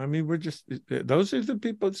 Yeah. I mean, those are the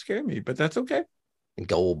people that scare me, but that's okay.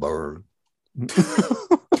 Goldberg.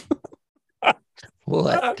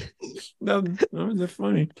 What? No, they're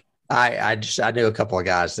funny. I knew a couple of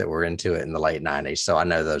guys that were into it in the late 90s, so I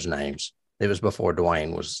know those names. It was before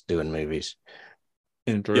Dwayne was doing movies.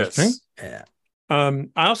 Interesting. Yes. Yeah.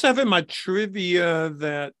 I also have in my trivia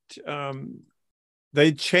that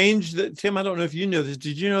they changed the Tim. I don't know if you know this.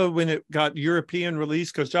 Did you know when it got European release?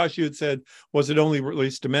 Because Josh, you had said, was it only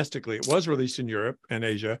released domestically? It was released in Europe and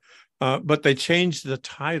Asia, but they changed the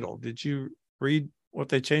title. Did you read what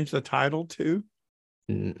they changed the title to?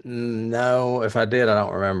 No, if I did, I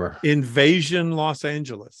don't remember. Invasion Los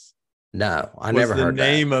Angeles. No, I never heard the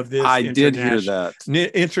name of this. I did hear that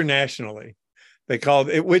internationally. They called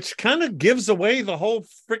it, which kind of gives away the whole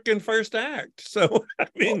freaking first act. So, I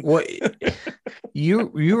mean,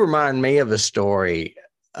 you remind me of a story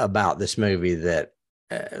about this movie that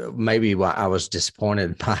maybe why I was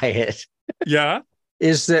disappointed by it. Yeah,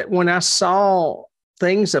 is that when I saw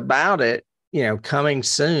things about it, coming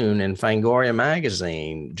soon in Fangoria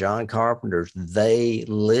magazine, John Carpenter's They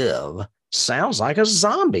Live sounds like a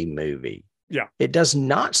zombie movie. Yeah, it does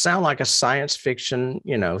not sound like a science fiction,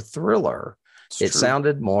 thriller. It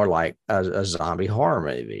sounded more like a zombie horror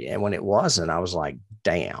movie. And when it wasn't, I was like,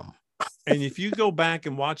 damn. And if you go back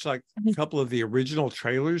and watch like a couple of the original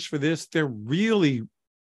trailers for this, they're really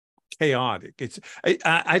chaotic.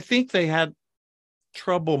 I think they had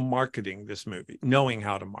trouble marketing this movie, knowing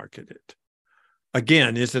how to market it.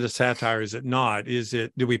 Again, is it a satire? Is it not?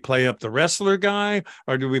 Do we play up the wrestler guy,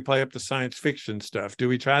 or do we play up the science fiction stuff? Do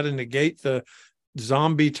we try to negate the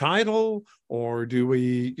zombie title, or do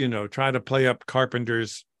we, try to play up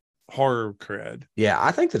Carpenter's horror cred? Yeah,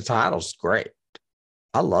 I think the title's great.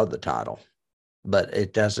 I love the title, but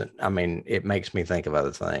it doesn't, it makes me think of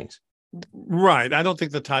other things. Right. I don't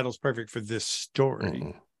think the title's perfect for this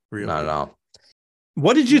story. Really. Not at all.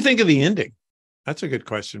 What did you think of the ending? That's a good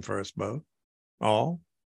question for us both.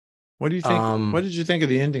 What do you think? What did you think of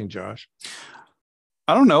the ending, Josh?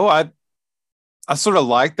 I don't know. I sort of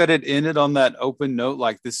like that it ended on that open note,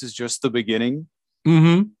 like this is just the beginning.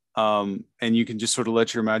 Mm-hmm. And you can just sort of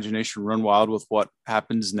let your imagination run wild with what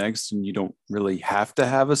happens next, and you don't really have to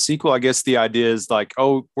have a sequel. I guess the idea is like,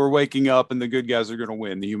 oh, we're waking up and the good guys are going to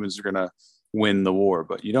win. The humans are going to win the war,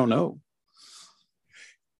 but you don't know.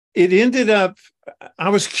 It ended up, I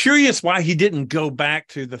was curious why he didn't go back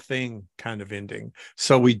to the Thing kind of ending.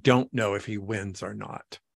 So we don't know if he wins or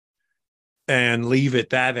not, and leave it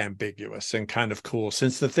that ambiguous and kind of cool,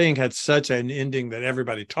 since the Thing had such an ending that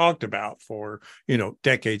everybody talked about for,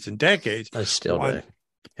 decades and decades. I still do.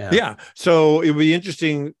 Yeah. So it would be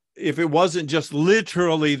interesting if it wasn't just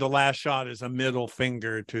literally the last shot is a middle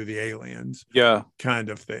finger to the aliens. Yeah. Kind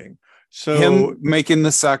of thing. So him making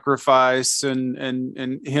the sacrifice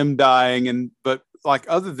and him dying, but like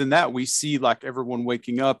other than that, we see like everyone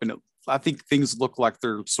waking up, and I think things look like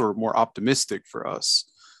they're sort of more optimistic for us.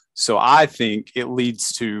 So I think it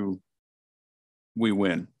leads to we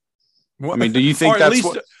win. Do you think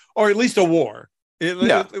or at least a war?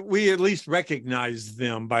 We at least recognize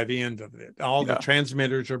them by the end of it. All the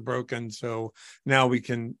transmitters are broken, so now we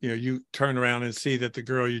can, you turn around and see that the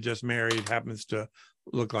girl you just married happens to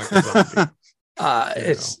look like a zombie.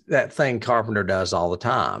 It's that thing Carpenter does all the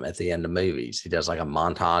time at the end of movies. He does like a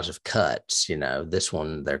montage of cuts. This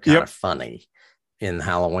one, they're kind of funny. In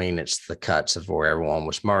Halloween, it's the cuts of where everyone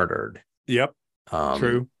was murdered. Yep.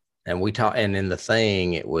 True. And in the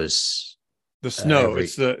Thing, it was the snow.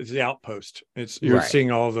 It's the outpost. You're seeing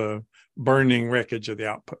all the burning wreckage of the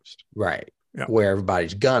outpost. Right. Yep. Where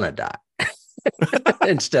everybody's gonna die.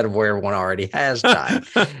 Instead of where everyone already has died.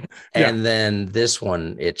 And then this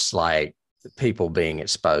one, it's like people being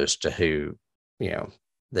exposed to who,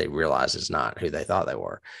 they realize is not who they thought they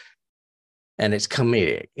were. And it's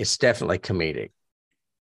comedic. It's definitely comedic.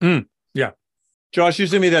 Yeah. Josh, you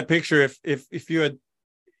sent me that picture.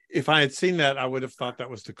 If I had seen that, I would have thought that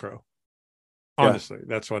was the Crow. Honestly,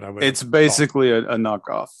 that's what I would. It's basically a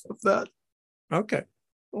knockoff of that. Okay.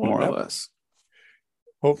 More or less.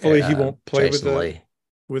 Hopefully he won't play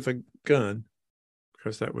with a gun,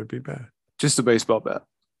 because that would be bad. Just a baseball bat.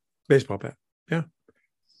 Baseball bat. Yeah.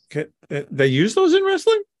 Okay. They use those in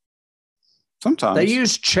wrestling? Sometimes. They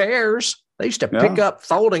use chairs. They used to pick up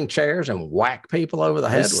folding chairs and whack people over the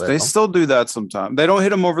head with them. They still do that sometimes. They don't hit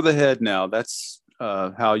them over the head now. That's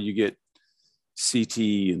how you get CT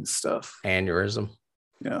and stuff. Aneurysm.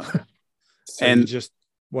 Yeah. So and just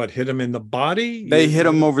hit them in the body? They hit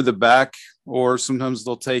them over the back, or sometimes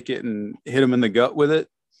they'll take it and hit them in the gut with it.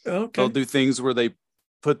 Okay. They'll do things where they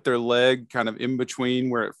put their leg kind of in between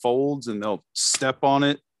where it folds, and they'll step on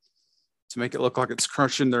it to make it look like it's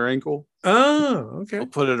crushing their ankle. Oh, okay. They'll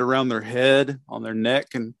put it around their head, on their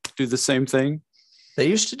neck, and do the same thing. They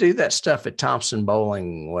used to do that stuff at Thompson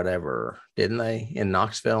Bowling, whatever, didn't they? In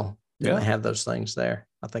Knoxville? Didn't they have those things there?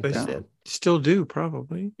 I think they did. Still do,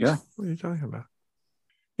 probably. Yeah. What are you talking about?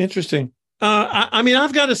 Interesting.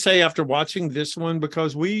 I've got to say, after watching this one,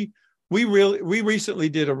 because we recently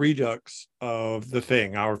did a redux of The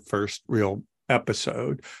Thing, our first real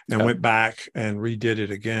episode, and went back and redid it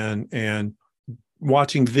again. And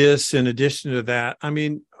watching this, in addition to that,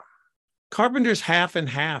 Carpenter's half and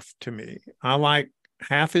half to me. I like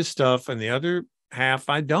half his stuff, and the other half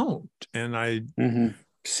I don't, and I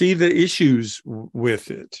see the issues with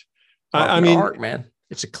it. Art, man,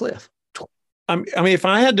 it's a cliff. If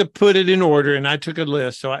I had to put it in order, and I took a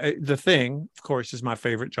list, The Thing, of course, is my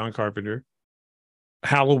favorite John Carpenter.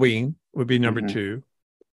 Halloween would be number 2.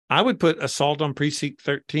 I would put Assault on Precinct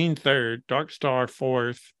 13 third, Dark Star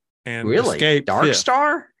 4th, and Escape Dark 5th.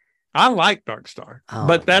 Star? I like Dark Star,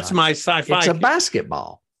 but that's my sci-fi. It's a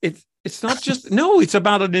basketball. It's not just it's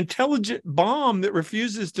about an intelligent bomb that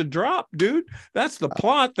refuses to drop, dude. That's the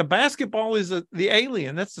plot. The basketball is the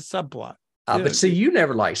alien. That's the subplot. But see, you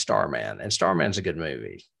never liked Starman, and Starman's a good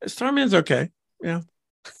movie. Starman's okay. Yeah.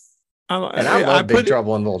 I love Big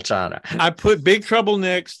Trouble in Little China. I put Big Trouble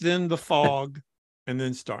next, then The Fog, and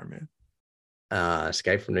then Starman.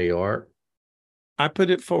 Escape from New York. I put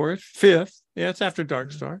it 4th, 5th. Yeah, it's after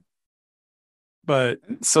Dark Star. But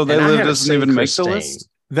So They And I Live haven't doesn't seen even make the Christine. list.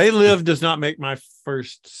 They Live does not make my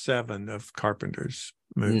first 7 of Carpenter's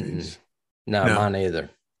movies. No, No. mine either.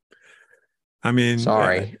 I mean,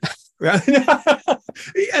 Sorry.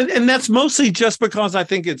 and that's mostly just because I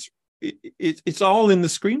think it's all in the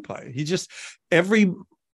screenplay. He just, every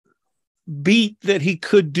beat that he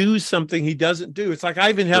could do something he doesn't do. It's like I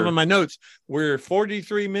even have in my notes, we're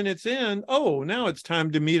 43 minutes in. Oh, now it's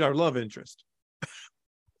time to meet our love interest.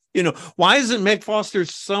 Why isn't Meg Foster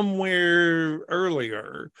somewhere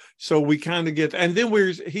earlier? So we kind of get, and then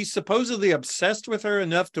he's supposedly obsessed with her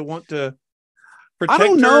enough to want to protect I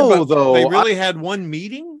don't her, know, but though. they really had one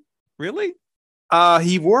meeting? Really?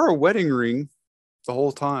 He wore a wedding ring the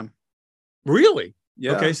whole time. Really?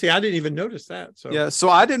 Yeah. Okay. See, I didn't even notice that. So Yeah. So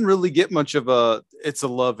I didn't really get much of it's a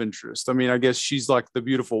love interest. I mean, I guess she's like the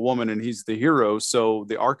beautiful woman and he's the hero. So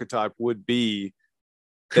the archetype would be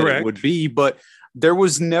correct. It would be, but there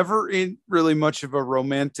was never really much of a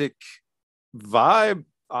romantic vibe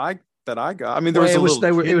that I got. I mean, there was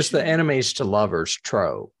it was the enemies to lovers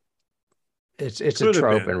trope. It's a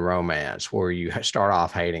trope in romance where you start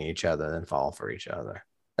off hating each other, then fall for each other.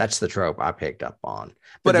 That's the trope I picked up on.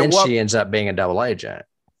 But then she ends up being a double agent.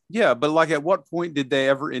 Yeah, but like at what point did they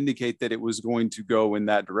ever indicate that it was going to go in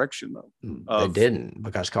that direction, though? They didn't,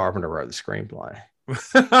 because Carpenter wrote the screenplay.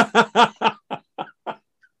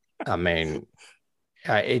 I mean,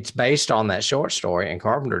 it's based on that short story, and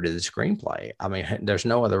Carpenter did the screenplay. I mean, there's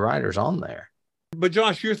no other writers on there. But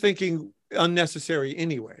Josh, you're thinking unnecessary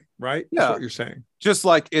anyway, right? Yeah. That's what you're saying. Just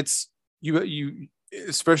like it's you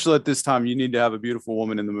especially at this time, you need to have a beautiful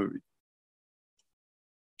woman in the movie.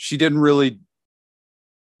 She didn't really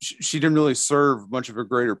serve much of a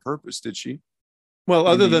greater purpose, did she? Well,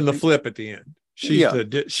 other than the flip at the end.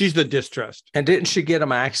 She's the distrust. And didn't she get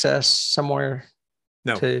him access somewhere?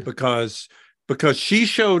 No, because she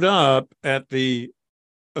showed up at the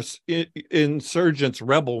insurgents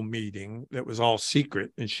rebel meeting that was all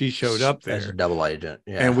secret, and she showed up there as a double agent.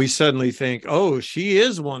 Yeah. And we suddenly think, oh, she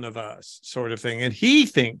is one of us, sort of thing. And he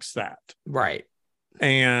thinks that. Right.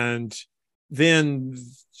 And then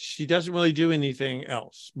she doesn't really do anything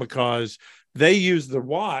else because they use the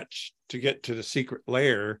watch to get to the secret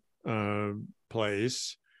lair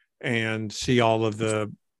place and see all of the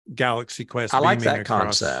Galaxy Quest. I like that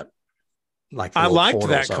concept. Like I liked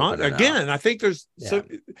that again. I think there's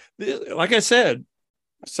like I said,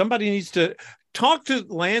 somebody needs to talk to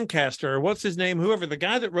Lancaster, or what's his name, whoever, the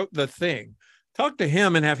guy that wrote The Thing. Talk to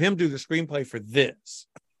him and have him do the screenplay for this.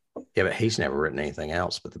 Yeah, but he's never written anything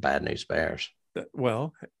else but The Bad News Bears.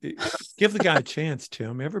 Well, give the guy a chance,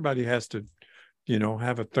 Tim. Everybody has to,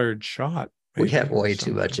 have a third shot. We have way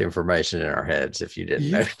too much information in our heads. If you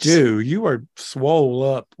didn't notice. You are swole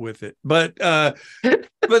up with it, but I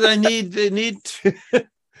need to,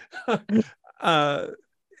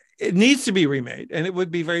 it needs to be remade, and it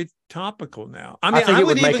would be very topical now. I mean, I think it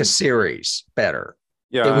would make a series better.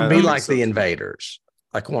 Yeah, it would be like The Invaders,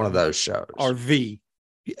 like one of those shows, or V.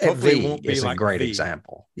 V won't be like a great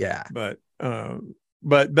example. Yeah, but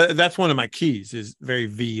that's one of my keys is very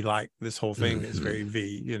V like. This whole thing is very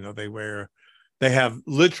V. They have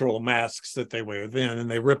literal masks that they wear then, and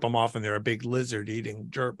they rip them off, and they're a big lizard eating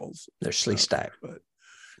gerbils. They're sleek stack.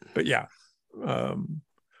 But yeah.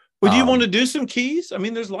 Would you want to do some keys? I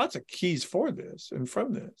mean, there's lots of keys for this and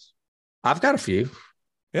from this. I've got a few.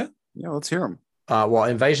 Yeah, let's hear them. Well,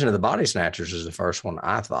 Invasion of the Body Snatchers is the first one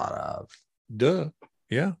I thought of. Duh.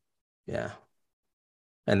 Yeah. Yeah.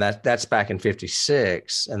 And that's back in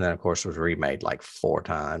 1956, and then of course was remade like 4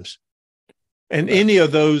 times. And any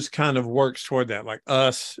of those kind of works toward that. Like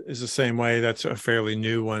Us is the same way. That's a fairly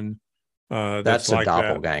new one. That's a like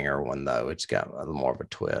doppelganger one, though. It's got a little more of a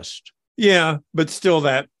twist. Yeah, but still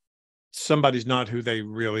that somebody's not who they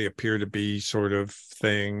really appear to be sort of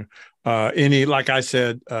thing. Like I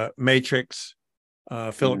said, Matrix,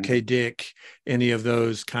 Philip K. Dick, any of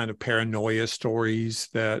those kind of paranoia stories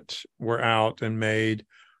that were out and made.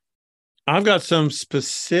 I've got some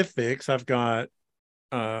specifics. I've got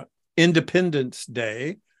Independence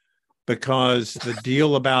Day, because the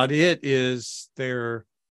deal about it is they're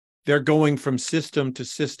going from system to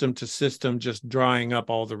system to system, just drying up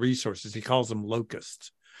all the resources. He calls them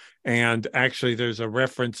locusts. And actually there's a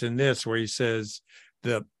reference in this where he says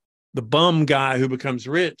the bum guy who becomes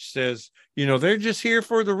rich says, they're just here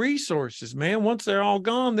for the resources, man. Once they're all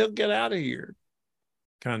gone, they'll get out of here,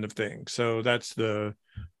 kind of thing. So that's the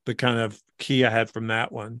kind of key I had from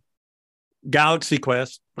that one. Galaxy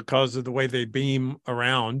Quest, because of the way they beam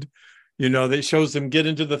around, that shows him get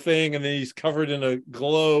into the thing, and then he's covered in a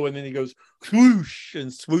glow, and then he goes swoosh and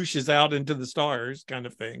swooshes out into the stars, kind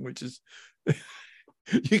of thing, which is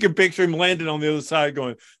You can picture him landing on the other side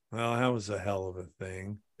going, well, that was a hell of a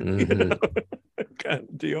thing. Mhm. Kind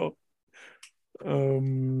of deal.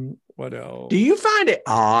 What else? Do you find it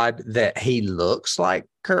odd that he looks like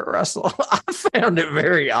Kurt Russell? I found it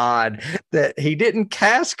very odd that he didn't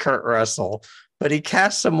cast Kurt Russell, but he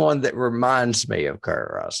cast someone that reminds me of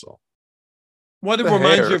Kurt Russell. What The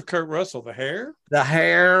reminds hair. you of Kurt Russell? The hair? The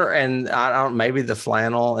hair and maybe the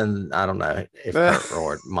flannel, and I don't know if Kurt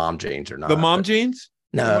or mom jeans or not. The mom but- jeans?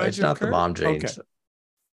 No, Reminds it's you of not the Kurt? mom jeans. Okay.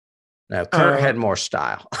 No, Kurt had more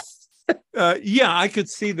style. Yeah, I could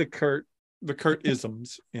see the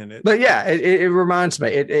Kurt-isms in it. But yeah, it reminds me.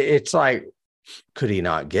 It's like, could he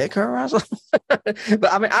not get Kurt Russell?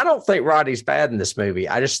 But I mean, I don't think Roddy's bad in this movie.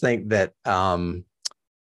 I just think that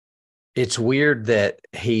it's weird that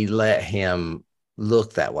he let him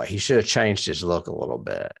look that way. He should have changed his look a little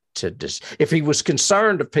bit to just, if he was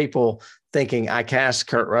concerned of people thinking I cast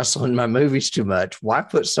Kurt Russell in my movies too much, why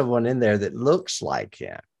put someone in there that looks like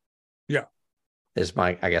him? Yeah. Is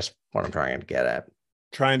I guess what I'm trying to get at.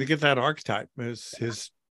 Trying to get that archetype as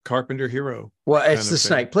his Carpenter hero. Well, it's kind the of thing.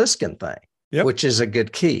 Snake Plissken thing, Yep. which is a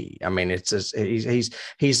good key. I mean, it's just,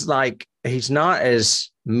 he's like, he's not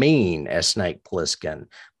as mean as Snake Plissken,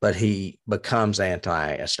 but he becomes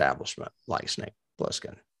anti-establishment like Snake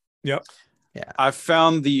Plissken. Yep. Yeah. I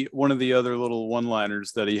found one of the other little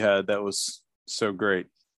one-liners that he had that was so great.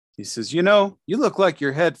 He says, you look like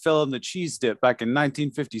your head fell in the cheese dip back in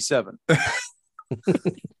 1957.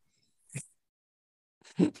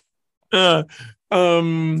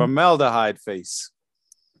 Formaldehyde face.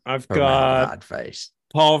 I've Formaldehyde got face.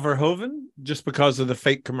 Paul Verhoeven, just because of the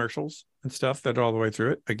fake commercials and stuff that are all the way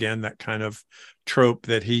through it. Again, that kind of trope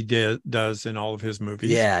that he does in all of his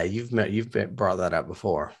movies. Yeah, you've brought that up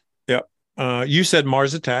before. Yep. You said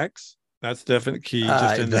Mars Attacks. That's definitely key.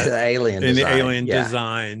 Just in the alien in design. the alien Yeah.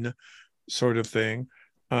 design sort of thing.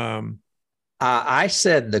 I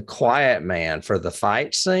said the Quiet Man for the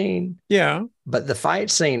fight scene. Yeah. But the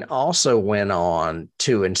fight scene also went on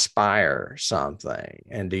to inspire something.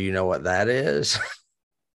 And do you know what that is?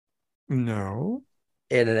 No.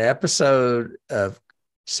 In an episode of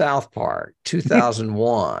South Park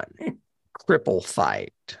 2001, cripple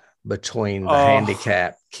fight between the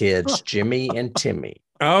handicapped kids, Jimmy and Timmy.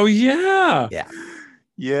 Oh, yeah. Yeah.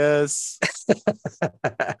 Yes.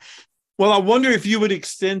 Well, I wonder if you would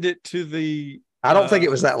extend it to the... I don't think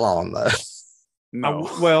it was that long, though. No.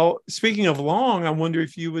 Well, speaking of long, I wonder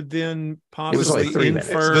if you would then It was only possibly 3 minutes.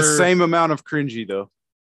 infer... The same amount of cringy, though.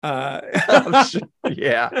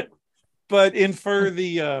 Yeah. But infer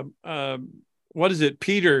the... what is it?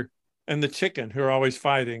 Peter and the chicken who are always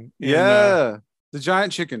fighting. The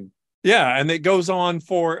giant chicken. Yeah, and it goes on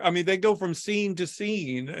for, they go from scene to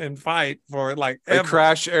scene and fight for like They ever.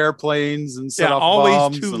 crash airplanes and set off always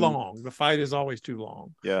bombs too and- long. The fight is always too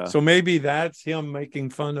long. Yeah. So maybe that's him making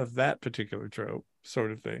fun of that particular trope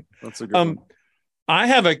sort of thing. That's a good one. I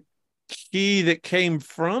have a key that came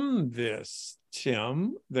from this,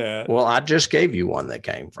 Tim, that Well, I just gave you one that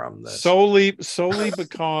came from this. solely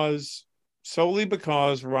because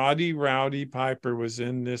Roddy Rowdy Piper was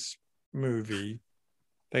in this movie.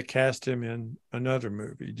 They cast him in another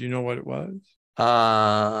movie. Do you know what it was?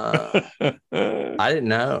 I didn't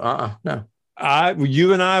know. No.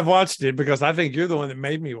 You and I have watched it because I think you're the one that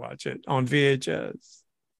made me watch it on VHS.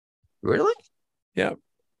 Really? Yep.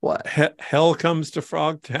 What? Hell Comes to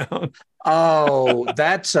Frogtown. Oh,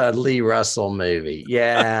 that's a Lee Russell movie.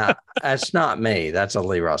 Yeah, that's not me. That's a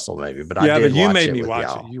Lee Russell movie. But Yeah, I did but you watch made it me with watch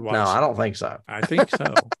y'all. it. You No, watched I it. don't think so. I think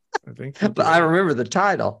so. I think you But did. I remember the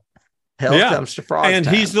title. Hell Yeah. Comes to Frogtown. And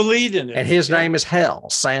he's the lead in it. And his name is Hell,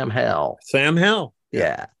 Sam Hell. Sam Hell.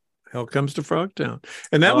 Yeah. Hell Comes to Frogtown.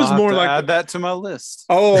 And that I'll was have more to like add that to my list.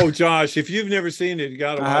 Oh, Josh, if you've never seen it, you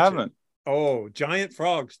got to I watch haven't. it. Oh, giant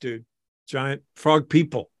frogs, dude. Giant frog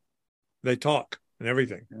people. They talk and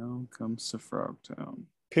everything. Hell Comes to Frogtown.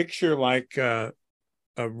 Picture like a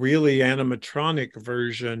really animatronic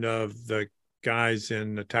version of the guys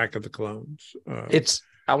in Attack of the Clones.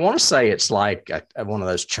 I want to say it's like one of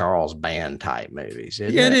those Charles Band type movies.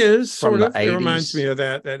 Isn't It is From sort of. the It reminds 80s. me of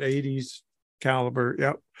that 80s caliber.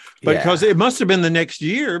 Yep. But Yeah. because it must have been the next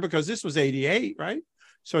year because this was 88, right?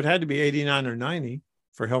 So it had to be 89 or 90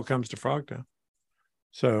 for Hell Comes to Frogtown.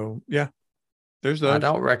 So yeah, there's those. I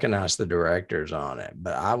don't recognize the directors on it,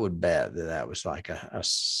 but I would bet that was like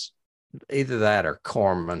either that or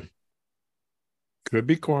Corman. Could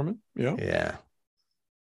be Corman. Yeah. Yeah.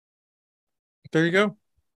 There you go.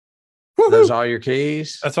 Those all your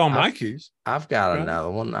keys? That's all my keys. I've got Right.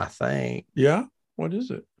 another one, I think. Yeah. What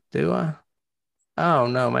is it? Do I? Oh,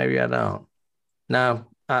 no, maybe I don't. No,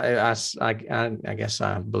 I guess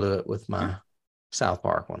I blew it with my South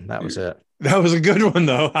Park one. That was it. That was a good one,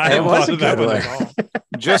 though. I It hadn't was thought a of that good one one. at all.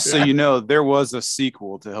 Just so you know, there was a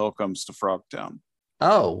sequel to Hell Comes to Frogtown.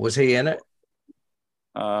 Oh, was he in it?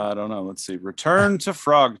 I don't know. Let's see. Return to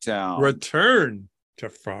Frogtown. Return to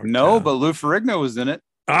Frog. No, but Lou Ferrigno was in it.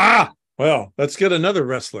 Well, let's get another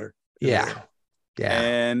wrestler. Yeah.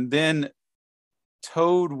 And then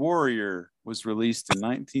Toad Warrior was released in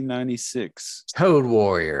 1996. Toad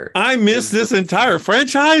Warrior. I missed this entire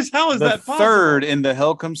franchise. How is The that possible? third in the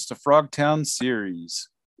Hell Comes to Frogtown series.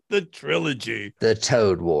 The trilogy. The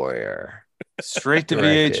Toad Warrior. Straight to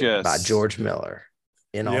Directed VHS. by George Miller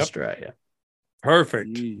in Yep. Australia.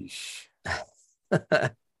 Perfect.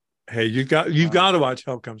 Hey, you've got to watch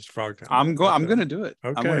Hell Comes to Frogtown. I'm going to do it.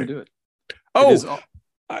 Okay. I'm going to do it.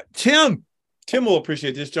 Tim will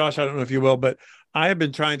appreciate this. Josh, I don't know if you will, but I have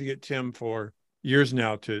been trying to get Tim for years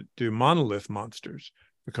now to do Monolith Monsters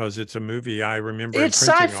because it's a movie I remember. It's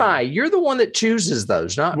imprinting sci-fi. on. You're the one that chooses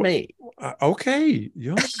those, not me. Okay,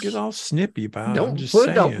 you don't get all snippy about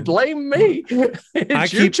it. Don't blame me.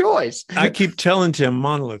 It's your choice. I keep telling Tim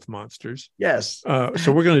Monolith Monsters. Yes.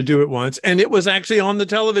 So we're going to do it once, and it was actually on the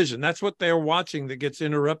television. That's what they're watching. That gets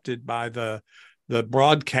interrupted by the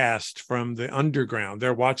broadcast from the underground.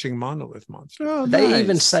 They're watching Monolith Monsters. Oh, they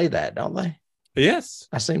even say that, don't they? Yes,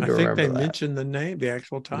 I seem to think remember they that. mention the name, the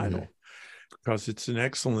actual title, because it's an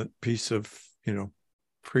excellent piece of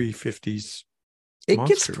pre-50s. It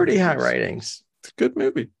gets pretty high ratings. It's a good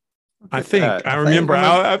movie. I remember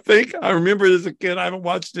it as a kid. I haven't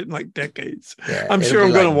watched it in like decades. Yeah, I'm sure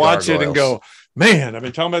I'm going to watch it and go, man, I've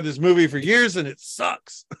been talking about this movie for years and it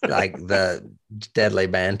sucks. Like the Deadly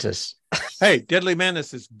Mantis. Hey, Deadly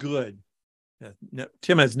Mantis is good. No,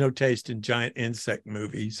 Tim has no taste in giant insect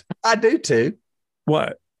movies. I do too.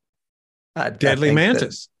 What? Deadly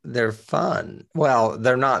Mantis. They're fun. Well,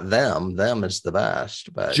 they're not them. Them is the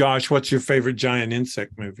best. But Josh, what's your favorite giant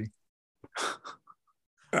insect movie?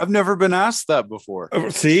 I've never been asked that before.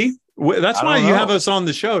 See, that's why you have us on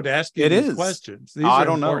the show to ask you these questions. These I are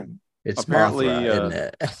don't important. know. It's apparently, Mothra, isn't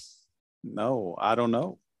it? No, I don't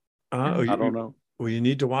know. I don't know. Well, you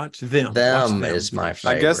need to watch them. Them is my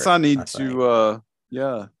favorite. I guess I need to.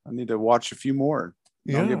 I need to watch a few more.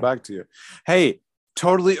 I'll get back to you. Hey,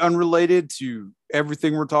 totally unrelated to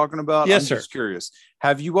everything we're talking about. Yes, I'm sir. just curious.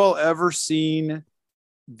 Have you all ever seen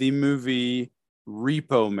the movie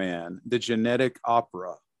Repo Man, the genetic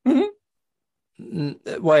opera? Mm-hmm.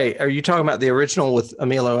 Wait, are you talking about the original with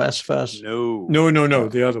Emilio Estevez? No,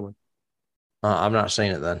 the other one. I've not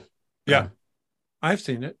seen it then. Yeah, I've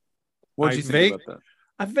seen it. What did you think about that?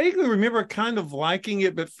 I vaguely remember kind of liking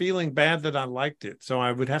it, but feeling bad that I liked it. So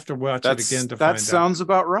I would have to watch it again to find out. That sounds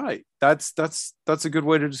about right. That's a good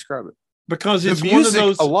way to describe it. Because it's the one music, of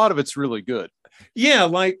those. A lot of it's really good. Yeah,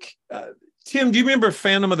 like Tim, do you remember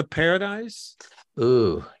Phantom of the Paradise?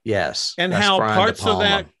 Ooh, yes. And That's how Brian parts De Palma. of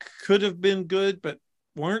that could have been good, but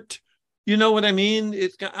weren't. You know what I mean?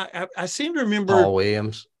 I seem to remember Paul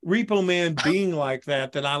Williams. Repo Man being like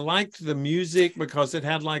that. That I liked the music because it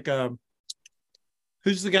had like a.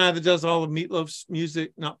 Who's the guy that does all of Meatloaf's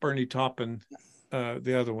music? Not Bernie Taupin,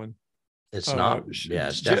 the other one. It's not. Yeah,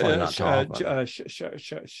 it's definitely not Taupin.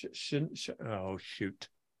 Oh shoot.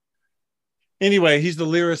 Anyway, he's the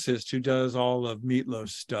lyricist who does all of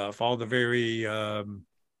Meatloaf's stuff, all the very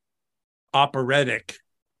operatic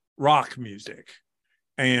rock music,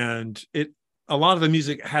 and a lot of the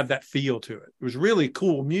music had that feel to it. It was really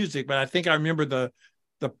cool music, but I think I remember the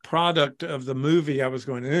product of the movie. I was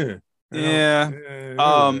going,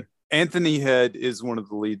 Anthony Head is one of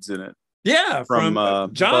the leads in it. Yeah, from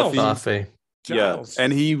Giles. Buffy. Giles. Yeah,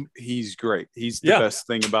 and he's great. He's the best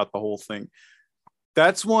thing about the whole thing.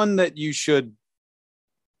 That's one that you should.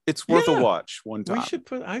 It's worth a watch one time. We should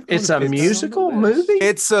put. It's a musical movie.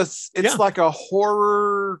 It's like a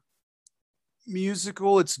horror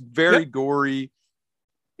musical. It's very gory.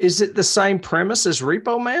 Is it the same premise as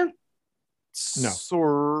Repo Man? No.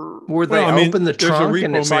 Where they open the trunk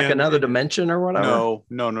and it's like another dimension or whatever?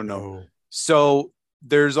 No. So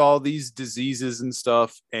there's all these diseases and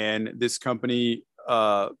stuff, and this company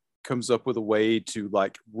comes up with a way to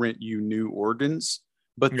like rent you new organs,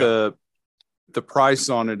 but the price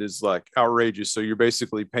on it is like outrageous. So you're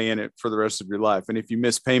basically paying it for the rest of your life. And if you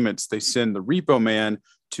miss payments, they send the Repo Man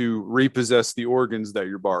to repossess the organs that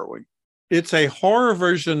you're borrowing. It's a horror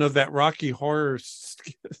version of that Rocky Horror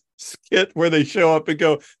skit where they show up and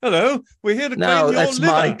go, "Hello, we're here to claim your that's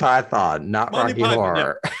liver." Monty Python, not Monty Rocky Python,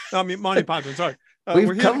 Horror. Yeah. I mean Monty Python. Sorry,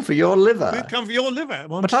 we've come for your liver. We've come for your liver.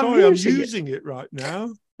 Well, I'm But sorry, I'm I'm using it right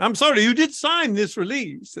now. I'm sorry, you did sign this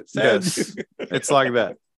release. It says Yes, it's like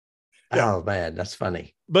that. Oh man, that's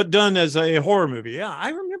funny. but done as a horror movie. Yeah, I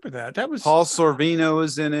remember that. That was Paul Sorvino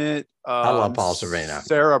is in it. I love Paul Sorvino.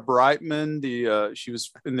 Sarah Brightman, she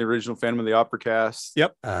was in the original Phantom of the Opera cast.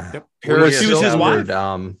 Yep. Yep. She was his wife.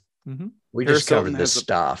 We Paris just covered Hilton this has a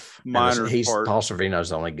stuff. minor part. Paul Sorvino's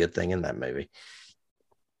the only good thing in that movie.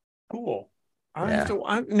 Cool. Yeah.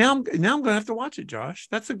 Now I'm gonna have to watch it, Josh.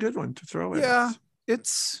 That's a good one to throw in. Yeah,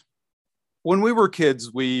 it's when we were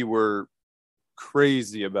kids, we were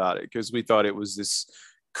crazy about it because we thought it was this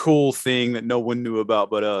cool thing that no one knew about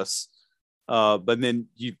but us. But then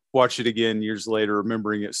you watch it again years later,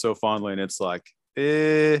 remembering it so fondly, and it's like,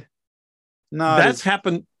 That's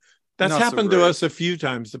happened to great. us a few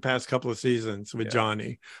times the past couple of seasons with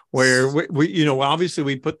Johnny, where we obviously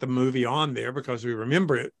we put the movie on there because we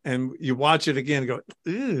remember it, and you watch it again and go,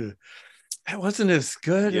 ew, that wasn't as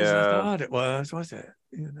good as I thought it was it?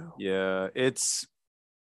 Yeah, it's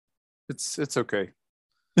okay.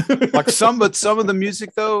 Like some of the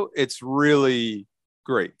music though, it's really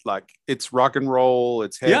great. Like it's rock and roll,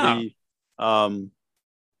 it's heavy. And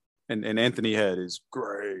Anthony Head is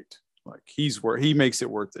great. Like he makes it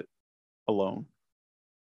worth it alone.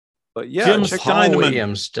 But yeah, Paul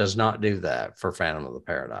Williams does not do that for Phantom of the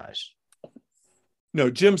Paradise. No,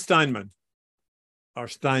 Jim Steinman or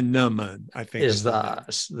Steineman, I think is the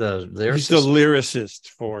lyricist. He's the lyricist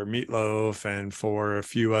for Meatloaf and for a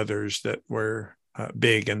few others that were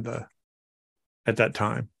big at that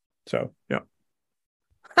time. So yeah.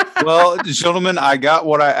 Well, gentlemen, I got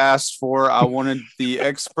what I asked for. I wanted the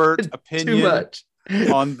expert opinion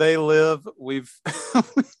on They Live.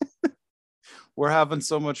 We're having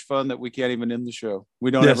so much fun that we can't even end the show.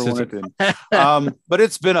 We don't ever want to end. But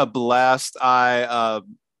it's been a blast. I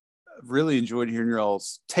really enjoyed hearing your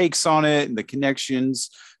all's takes on it and the connections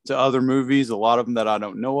to other movies. A lot of them that I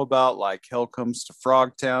don't know about, like Hell Comes to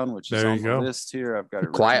Frogtown, which is on the list here. I've got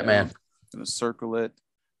it. Quiet Man. I'm going to circle it.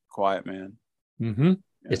 Quiet Man. Mm-hmm.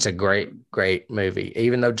 It's a great movie.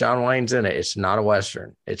 Even though John Wayne's in it, it's not a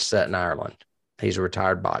Western. It's set in Ireland. He's a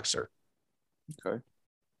retired boxer. Okay.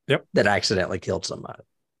 Yep. That accidentally killed somebody.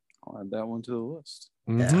 I'll add that one to the list.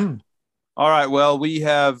 Mm-hmm. Yeah. All right. Well, we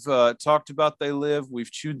have talked about They Live.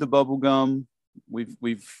 We've chewed the bubble gum. We've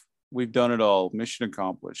done it all. Mission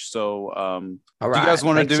accomplished. So, do you guys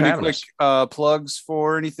want to do any quick plugs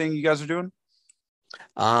for anything you guys are doing?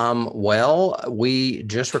 Well, we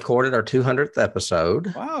just recorded our 200th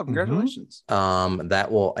episode. Wow, congratulations.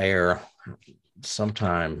 That will air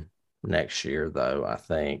sometime next year, though, I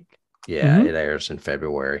think. Yeah, it airs in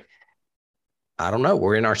February. I don't know.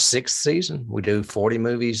 We're in our 6th season. We do 40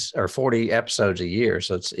 movies or 40 episodes a year.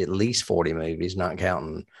 So it's at least 40 movies, not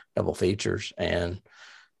counting double features. And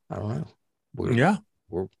I don't know.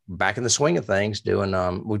 We're back in the swing of things doing,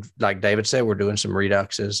 like David said, we're doing some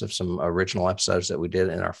reduxes of some original episodes that we did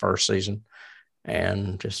in our first season.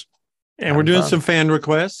 And we're doing some fan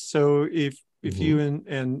requests. So if you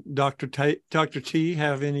and Dr. T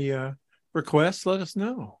have any requests, let us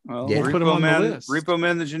know. Well, we'll put them on the list. Repo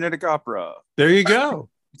Man, the Genetic Opera. There you go.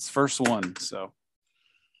 It's the first one. So,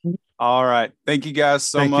 all right. Thank you guys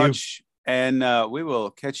so much. And we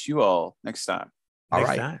will catch you all next time. All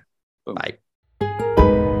right. Boom. Bye.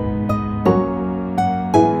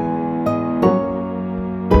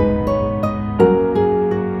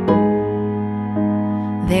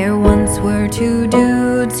 There once were two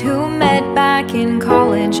dudes who met back in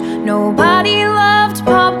college. Nobody loved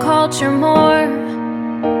pop culture more,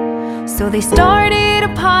 so they started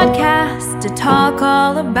a podcast to talk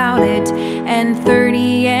all about it, and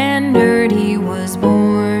 30 and Nerdy was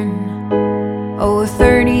born. Oh,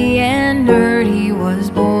 30 and Nerdy was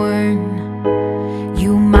born.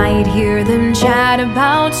 You might hear them chat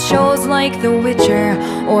about shows like The Witcher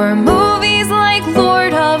or movies like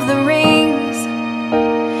Lord of the Rings.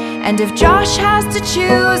 And if Josh has to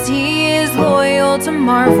choose, he is loyal to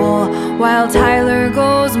Marvel, while Tyler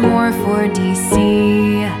goes more for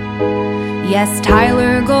DC. Yes,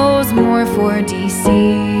 Tyler goes more for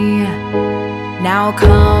DC. Now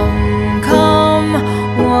come,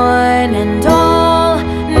 one and all,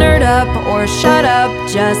 nerd up or shut up,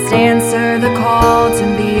 just answer the call to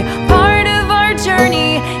be part of our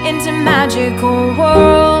journey into magical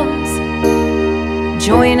worlds.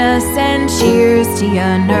 Join us and cheers to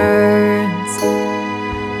ya nerds.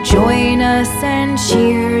 Join us and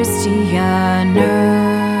cheers to ya nerds.